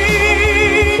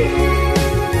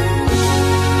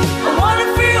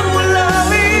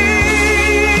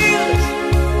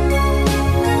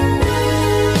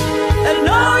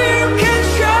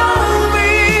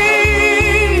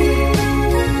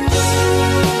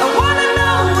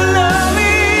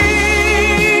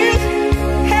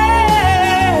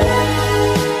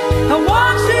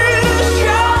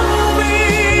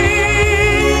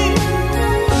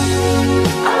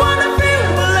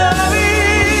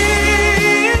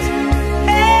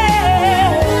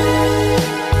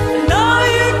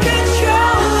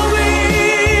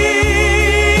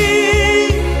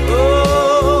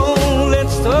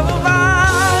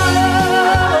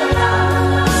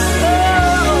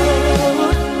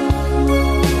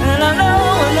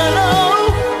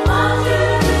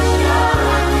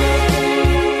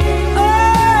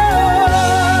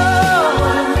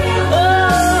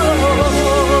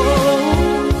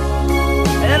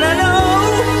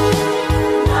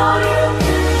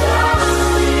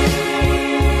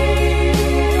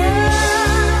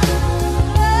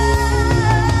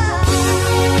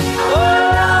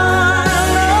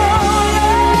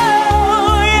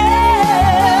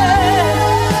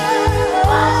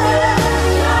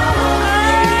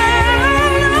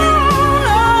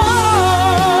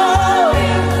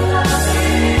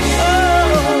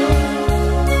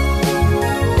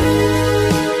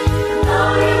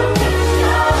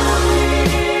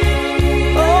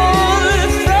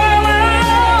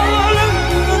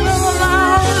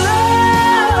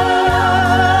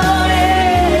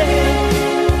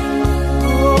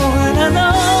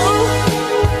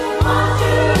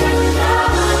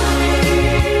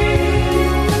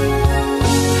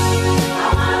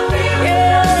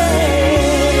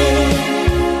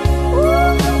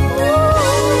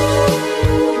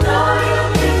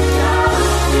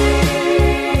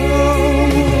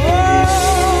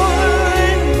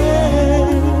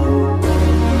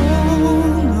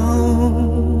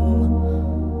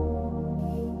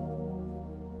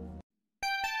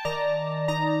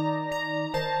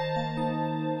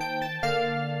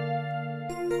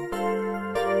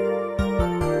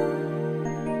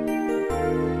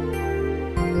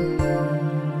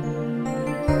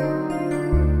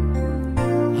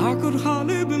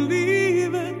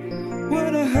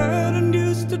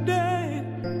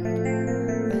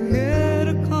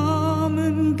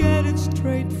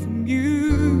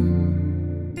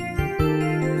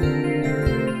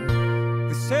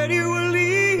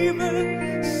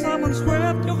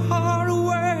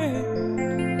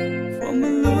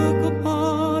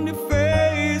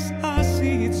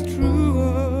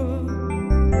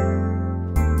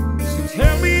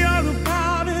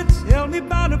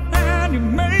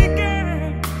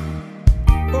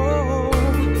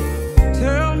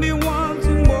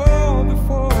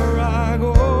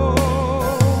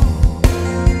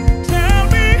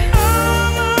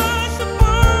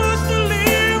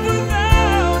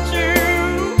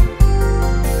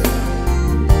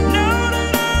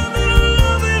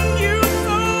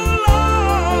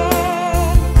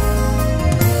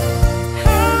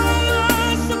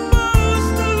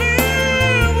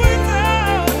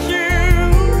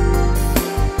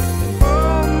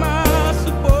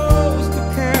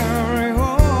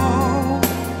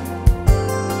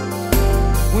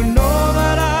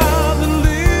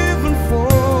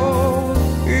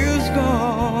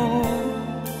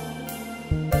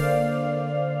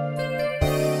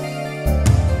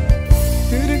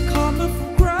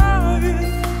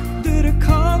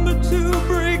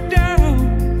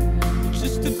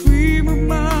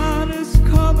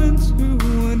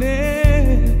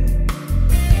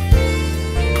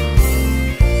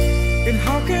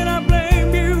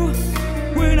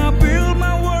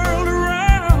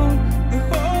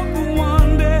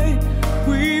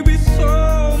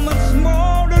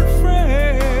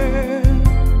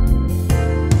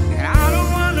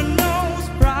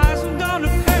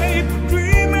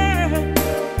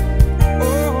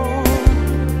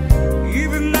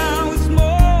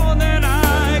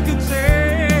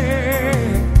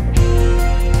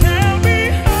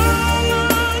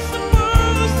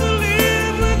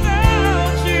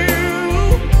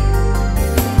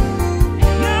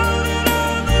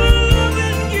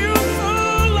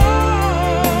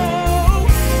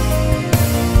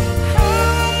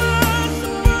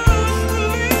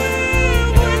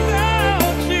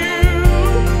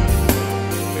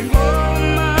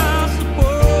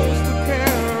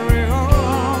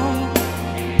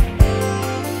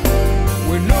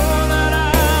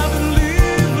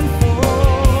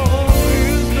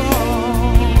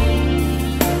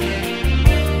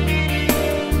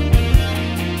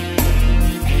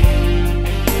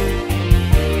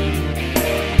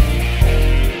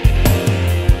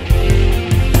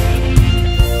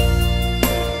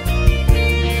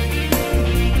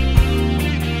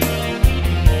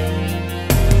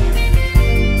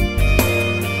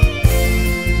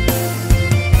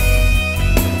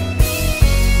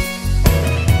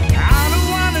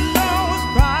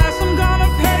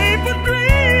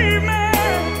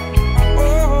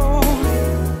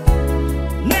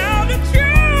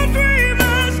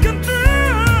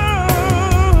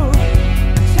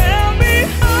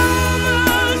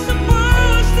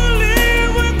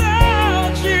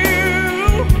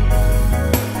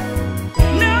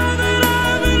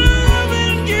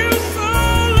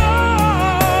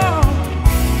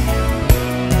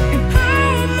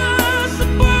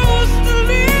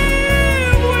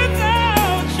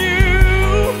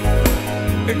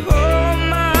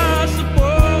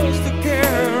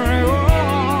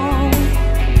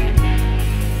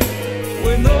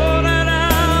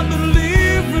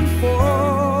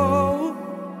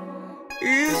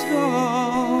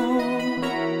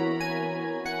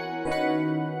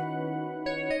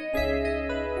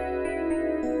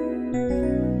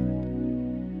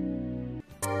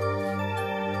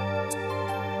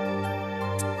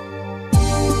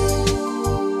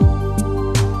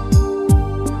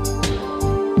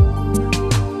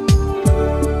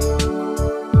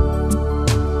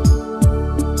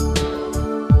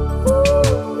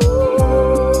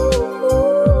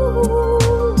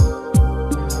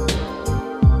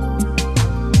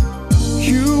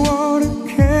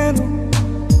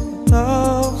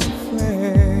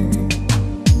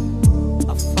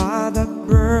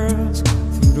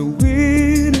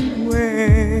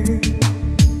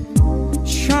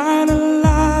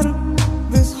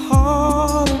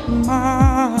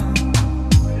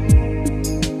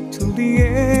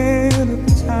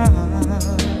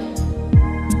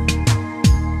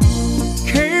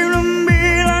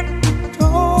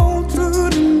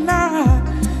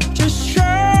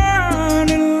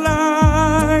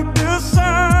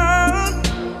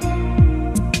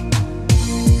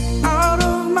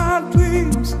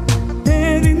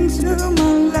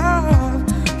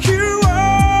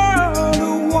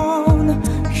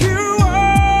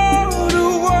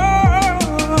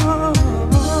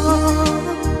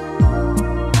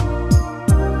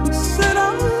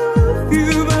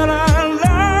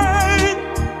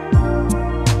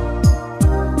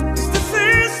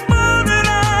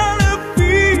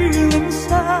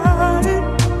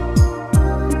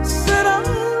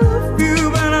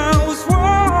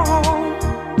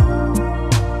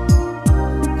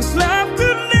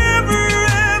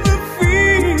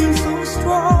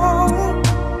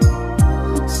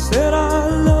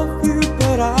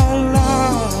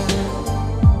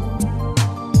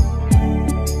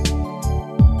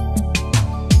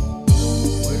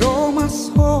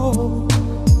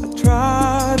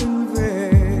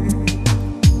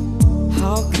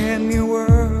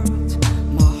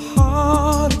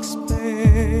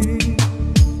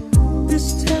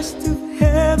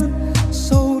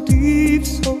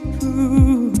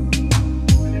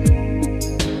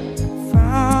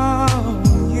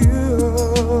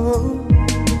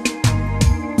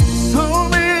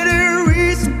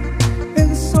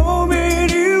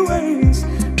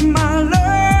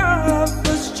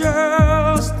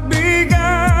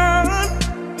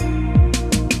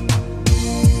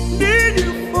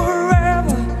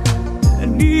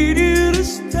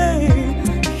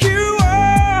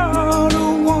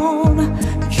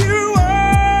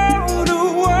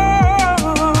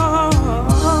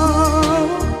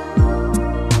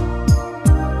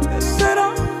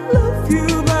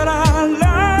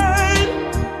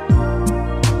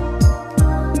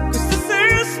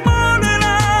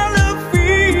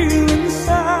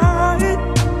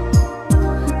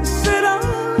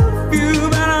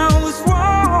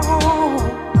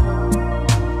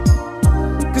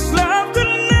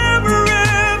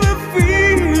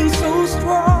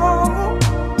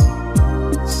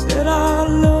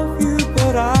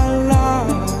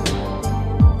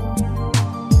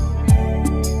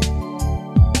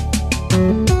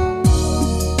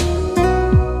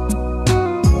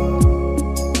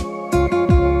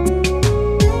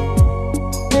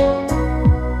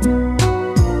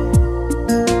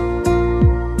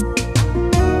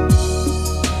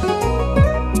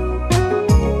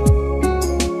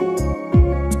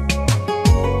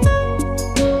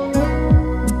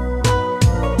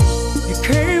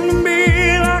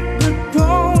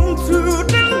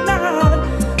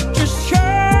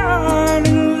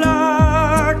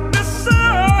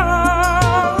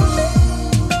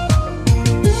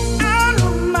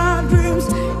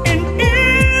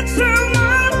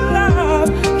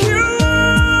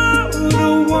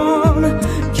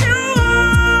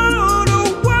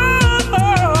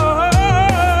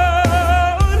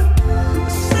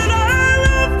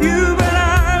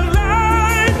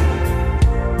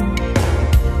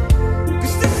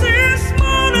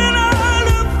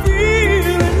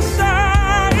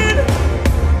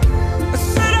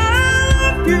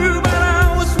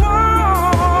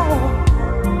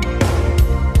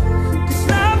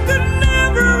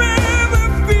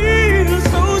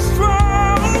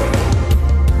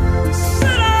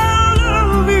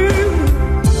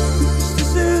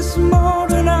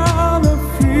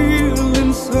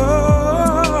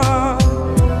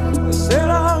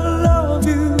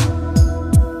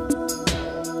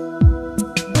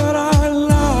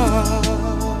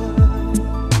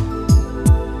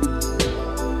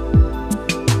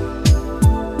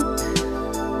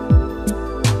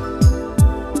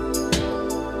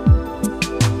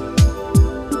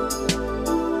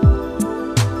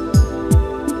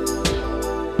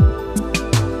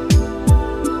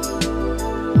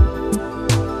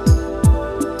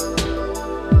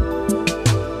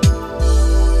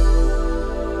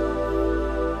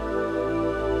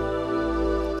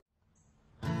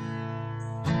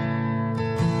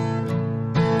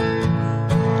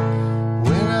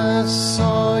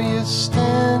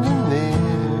standing there.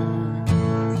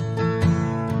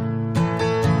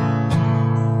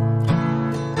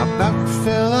 I about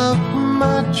fell out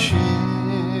my chair.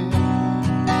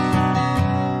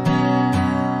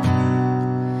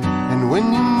 And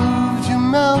when you moved your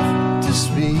mouth to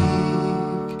speak,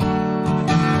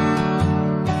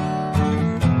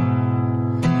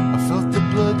 I felt the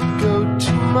blood go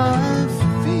to my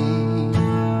feet.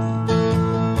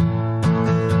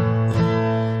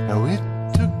 Now it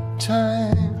took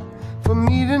time for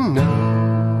me to know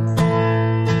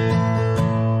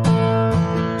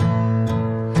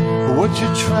what you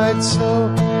tried so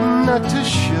not to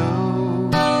show.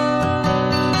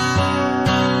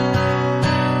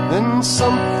 Then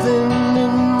something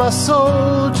in my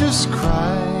soul just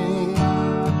cried.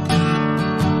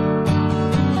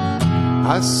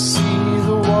 I see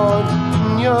the one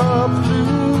in your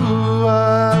blue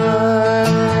eyes.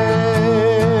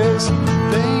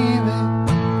 Baby,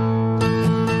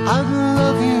 I'd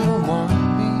love you to want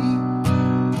me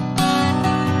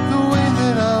the way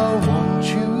that I want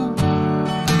you,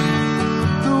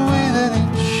 the way that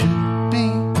it should be.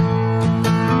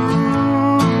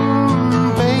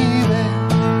 Baby,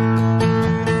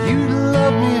 you'd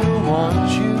love me to want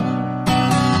you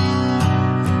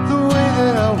the way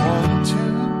that I want to,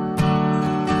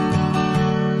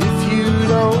 if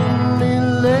you'd only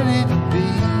let it be.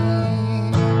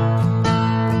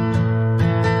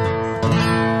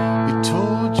 You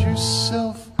told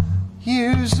yourself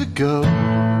years ago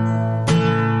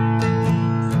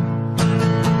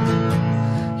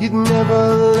you'd never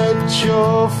let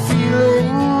your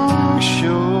feelings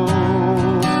show.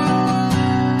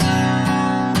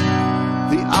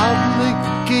 The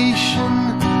obligation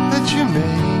that you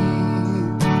made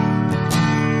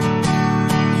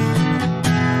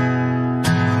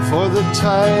for the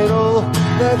title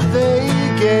that they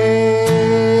gave.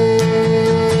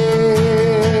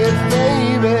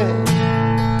 Baby,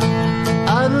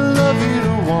 I'd love you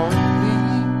to want me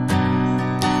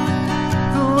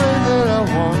the way that I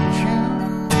want you,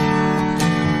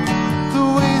 the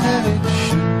way that it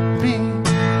should be.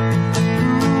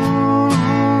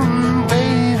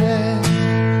 Baby,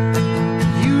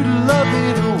 you'd love me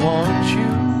to want you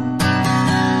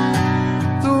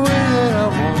the way that I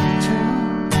want to,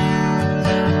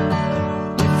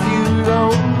 if you'd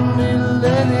only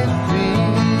let it be.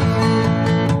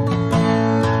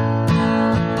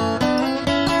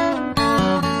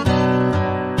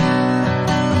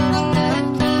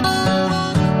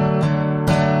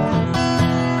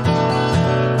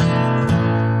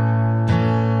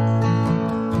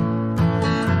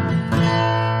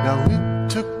 Now it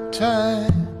took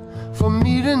time for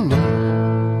me to know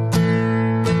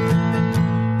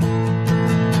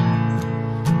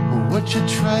what you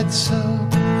tried so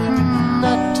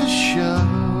not to show.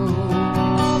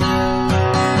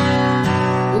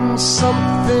 And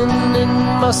something in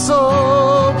my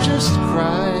soul just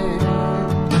cried.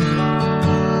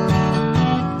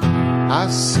 I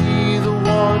see the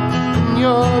one in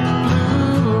your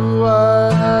blue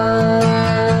eyes.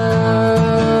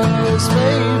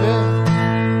 Baby,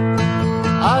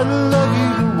 I'd love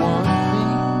you to want me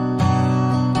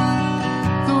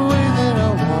the way that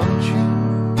I want you,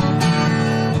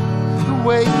 the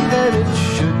way that it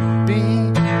should be.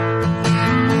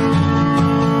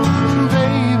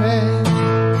 Baby,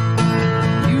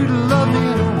 you'd love me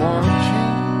to want you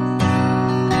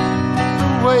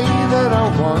the way that I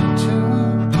want to,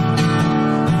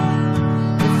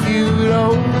 if you'd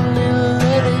only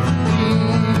let it be.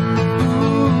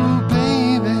 Ooh,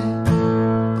 baby,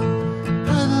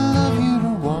 I'd love you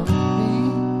to want me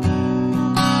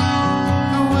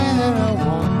the way that I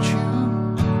want you,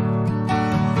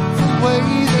 the way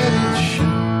that it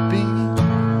should be.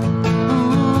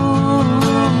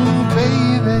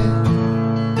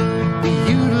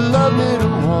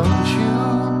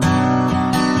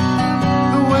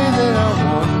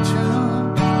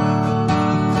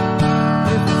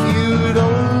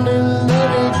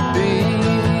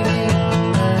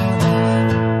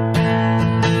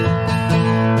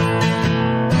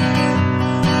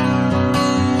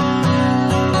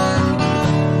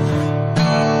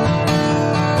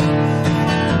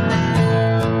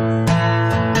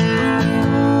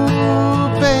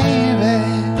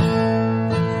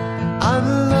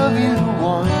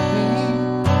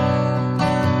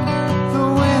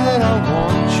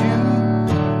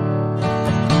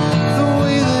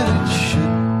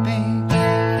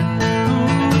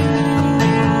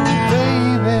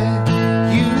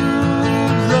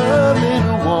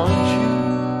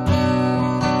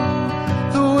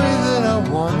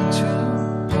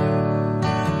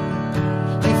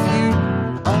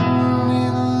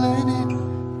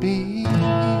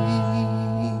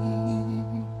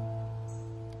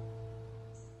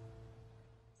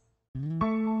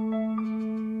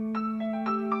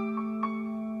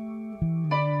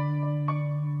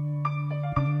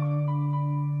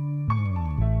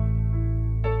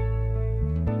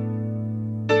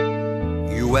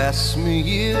 You ask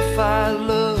me if I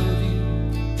love you,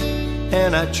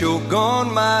 and I choke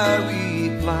on my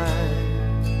reply.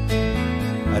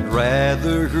 I'd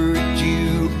rather hurt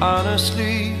you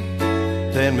honestly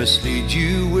than mislead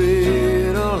you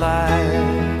with a lie.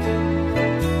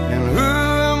 And who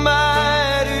am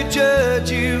I to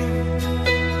judge you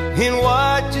in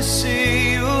what you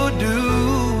say or do?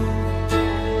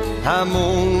 I'm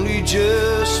only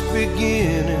just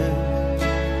beginning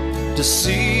to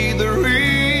see the real you.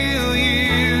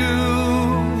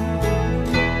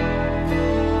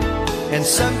 And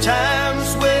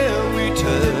sometimes when we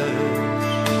touch,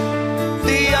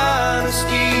 the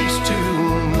honesty's too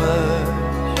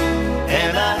much,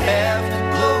 and I have to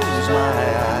close my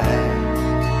eyes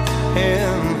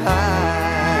and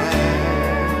hide.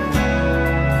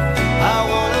 I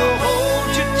wanna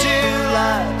hold you till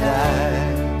I die,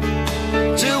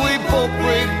 till we both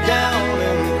break down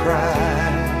and cry.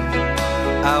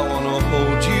 I wanna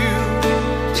hold you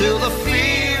till the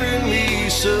fear in me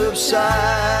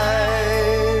subsides.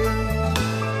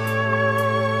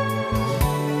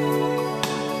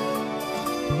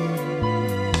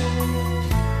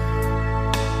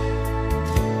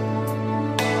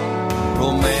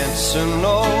 Romance and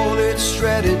all its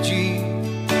strategy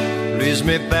leaves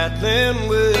me battling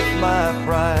with my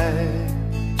pride.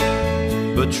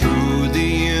 But through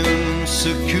the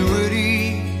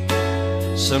insecurity,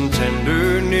 some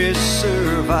tenderness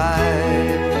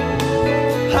survives.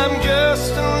 I'm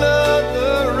just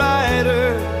another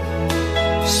writer,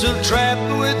 still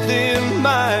trapped within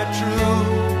my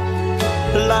truth,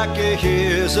 like a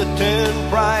hesitant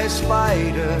prize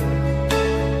fighter,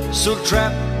 so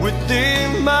trapped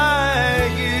within my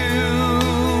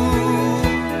youth.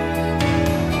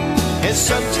 And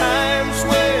sometimes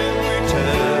when we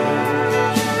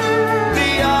touch, the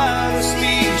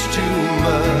honesty's too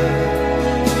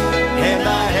much, and I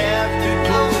have to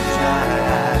close my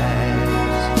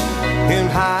eyes and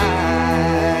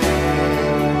hide.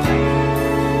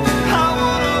 I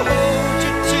wanna hold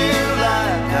you till I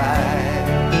die,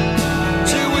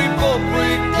 till we both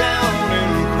break down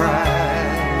and cry.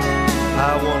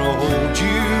 I wanna hold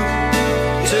you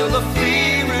till the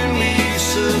fear in me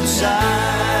subsides.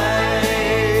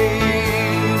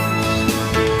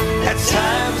 At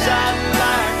times I'd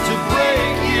like to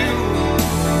break you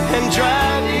and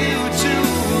drive you to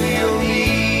your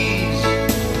knees.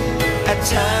 At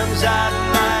times I'd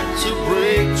like to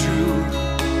break through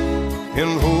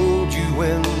and hold you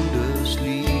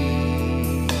endlessly.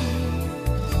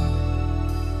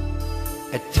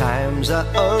 At times I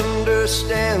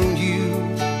understand you,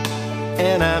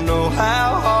 and I know how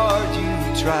hard you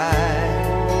try.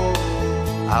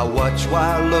 I watch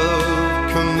while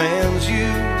love commands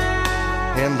you,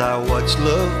 and I watch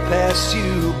love pass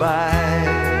you by.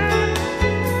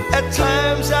 At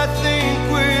times I think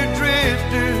we're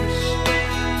drifters,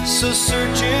 so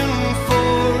searching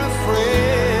for a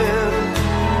friend,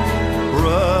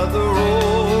 brother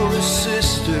or a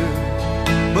sister,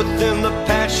 but then the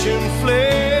passion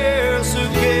flares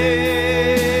again.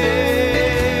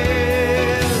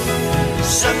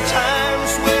 Sometimes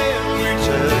when we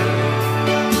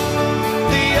touch,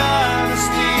 the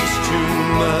honesty's too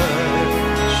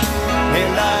much,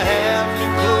 and I have to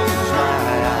close my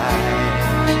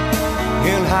eyes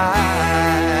and hide.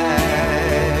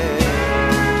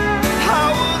 I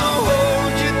wanna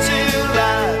hold you till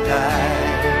I die,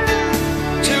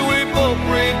 till we both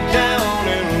break down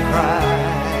and cry.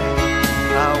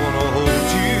 I wanna hold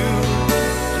you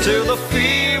till the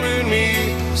fear in me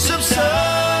subsides.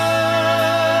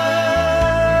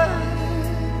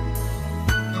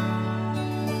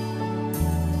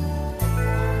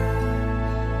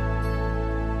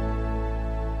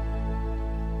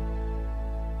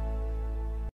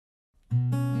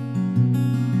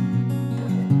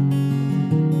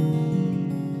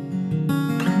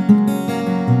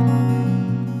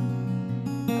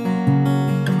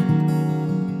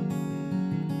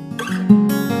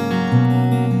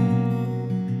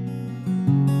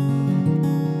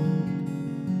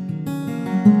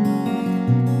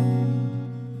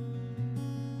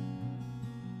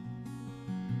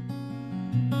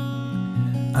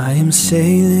 I am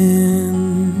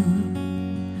sailing,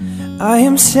 I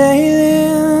am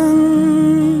sailing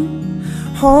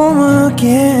home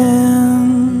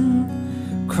again,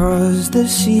 across the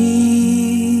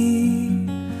sea.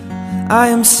 I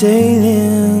am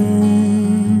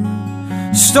sailing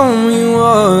stormy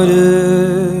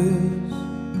waters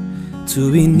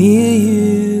to be near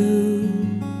you,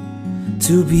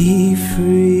 to be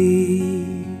free.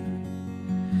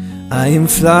 I am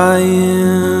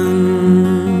flying,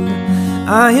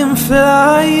 I am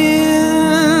flying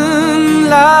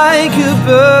like a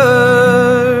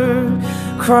bird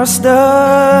across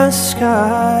the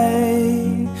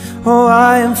sky. Oh,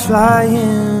 I am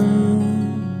flying,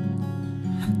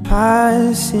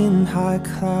 passing high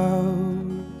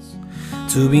clouds,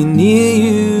 to be near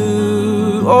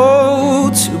you, oh,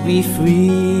 to be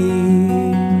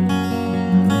free.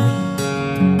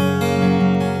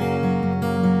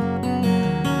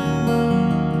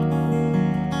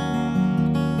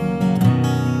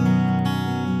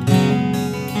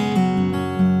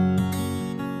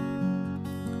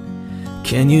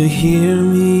 Can you hear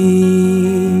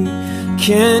me?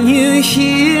 Can you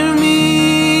hear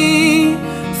me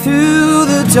through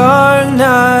the dark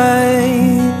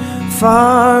night,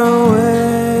 far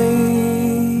away?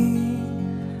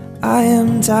 I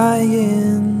am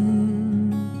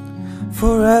dying,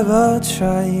 forever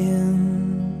trying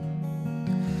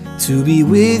to be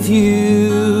with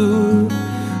you.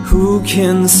 Who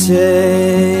can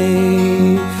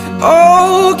say?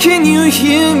 Oh, can you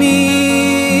hear me?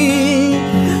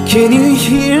 Can you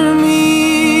hear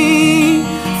me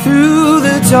through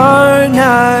the dark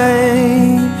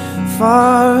night,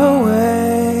 far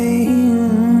away?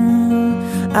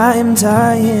 I am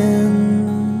dying,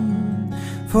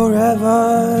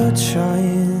 forever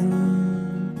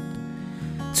trying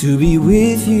to be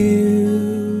with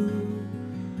you.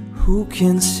 Who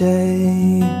can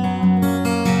say?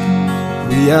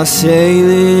 We are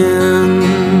sailing,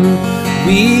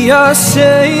 we are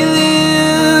sailing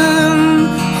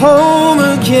home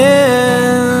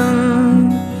again,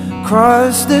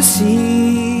 across the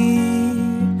sea.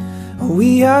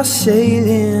 We are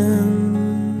sailing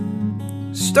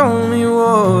stormy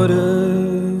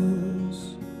waters,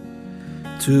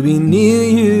 to be near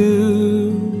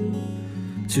you,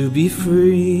 to be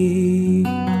free,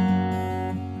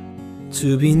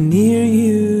 to be near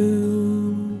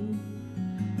you,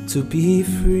 to be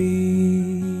free.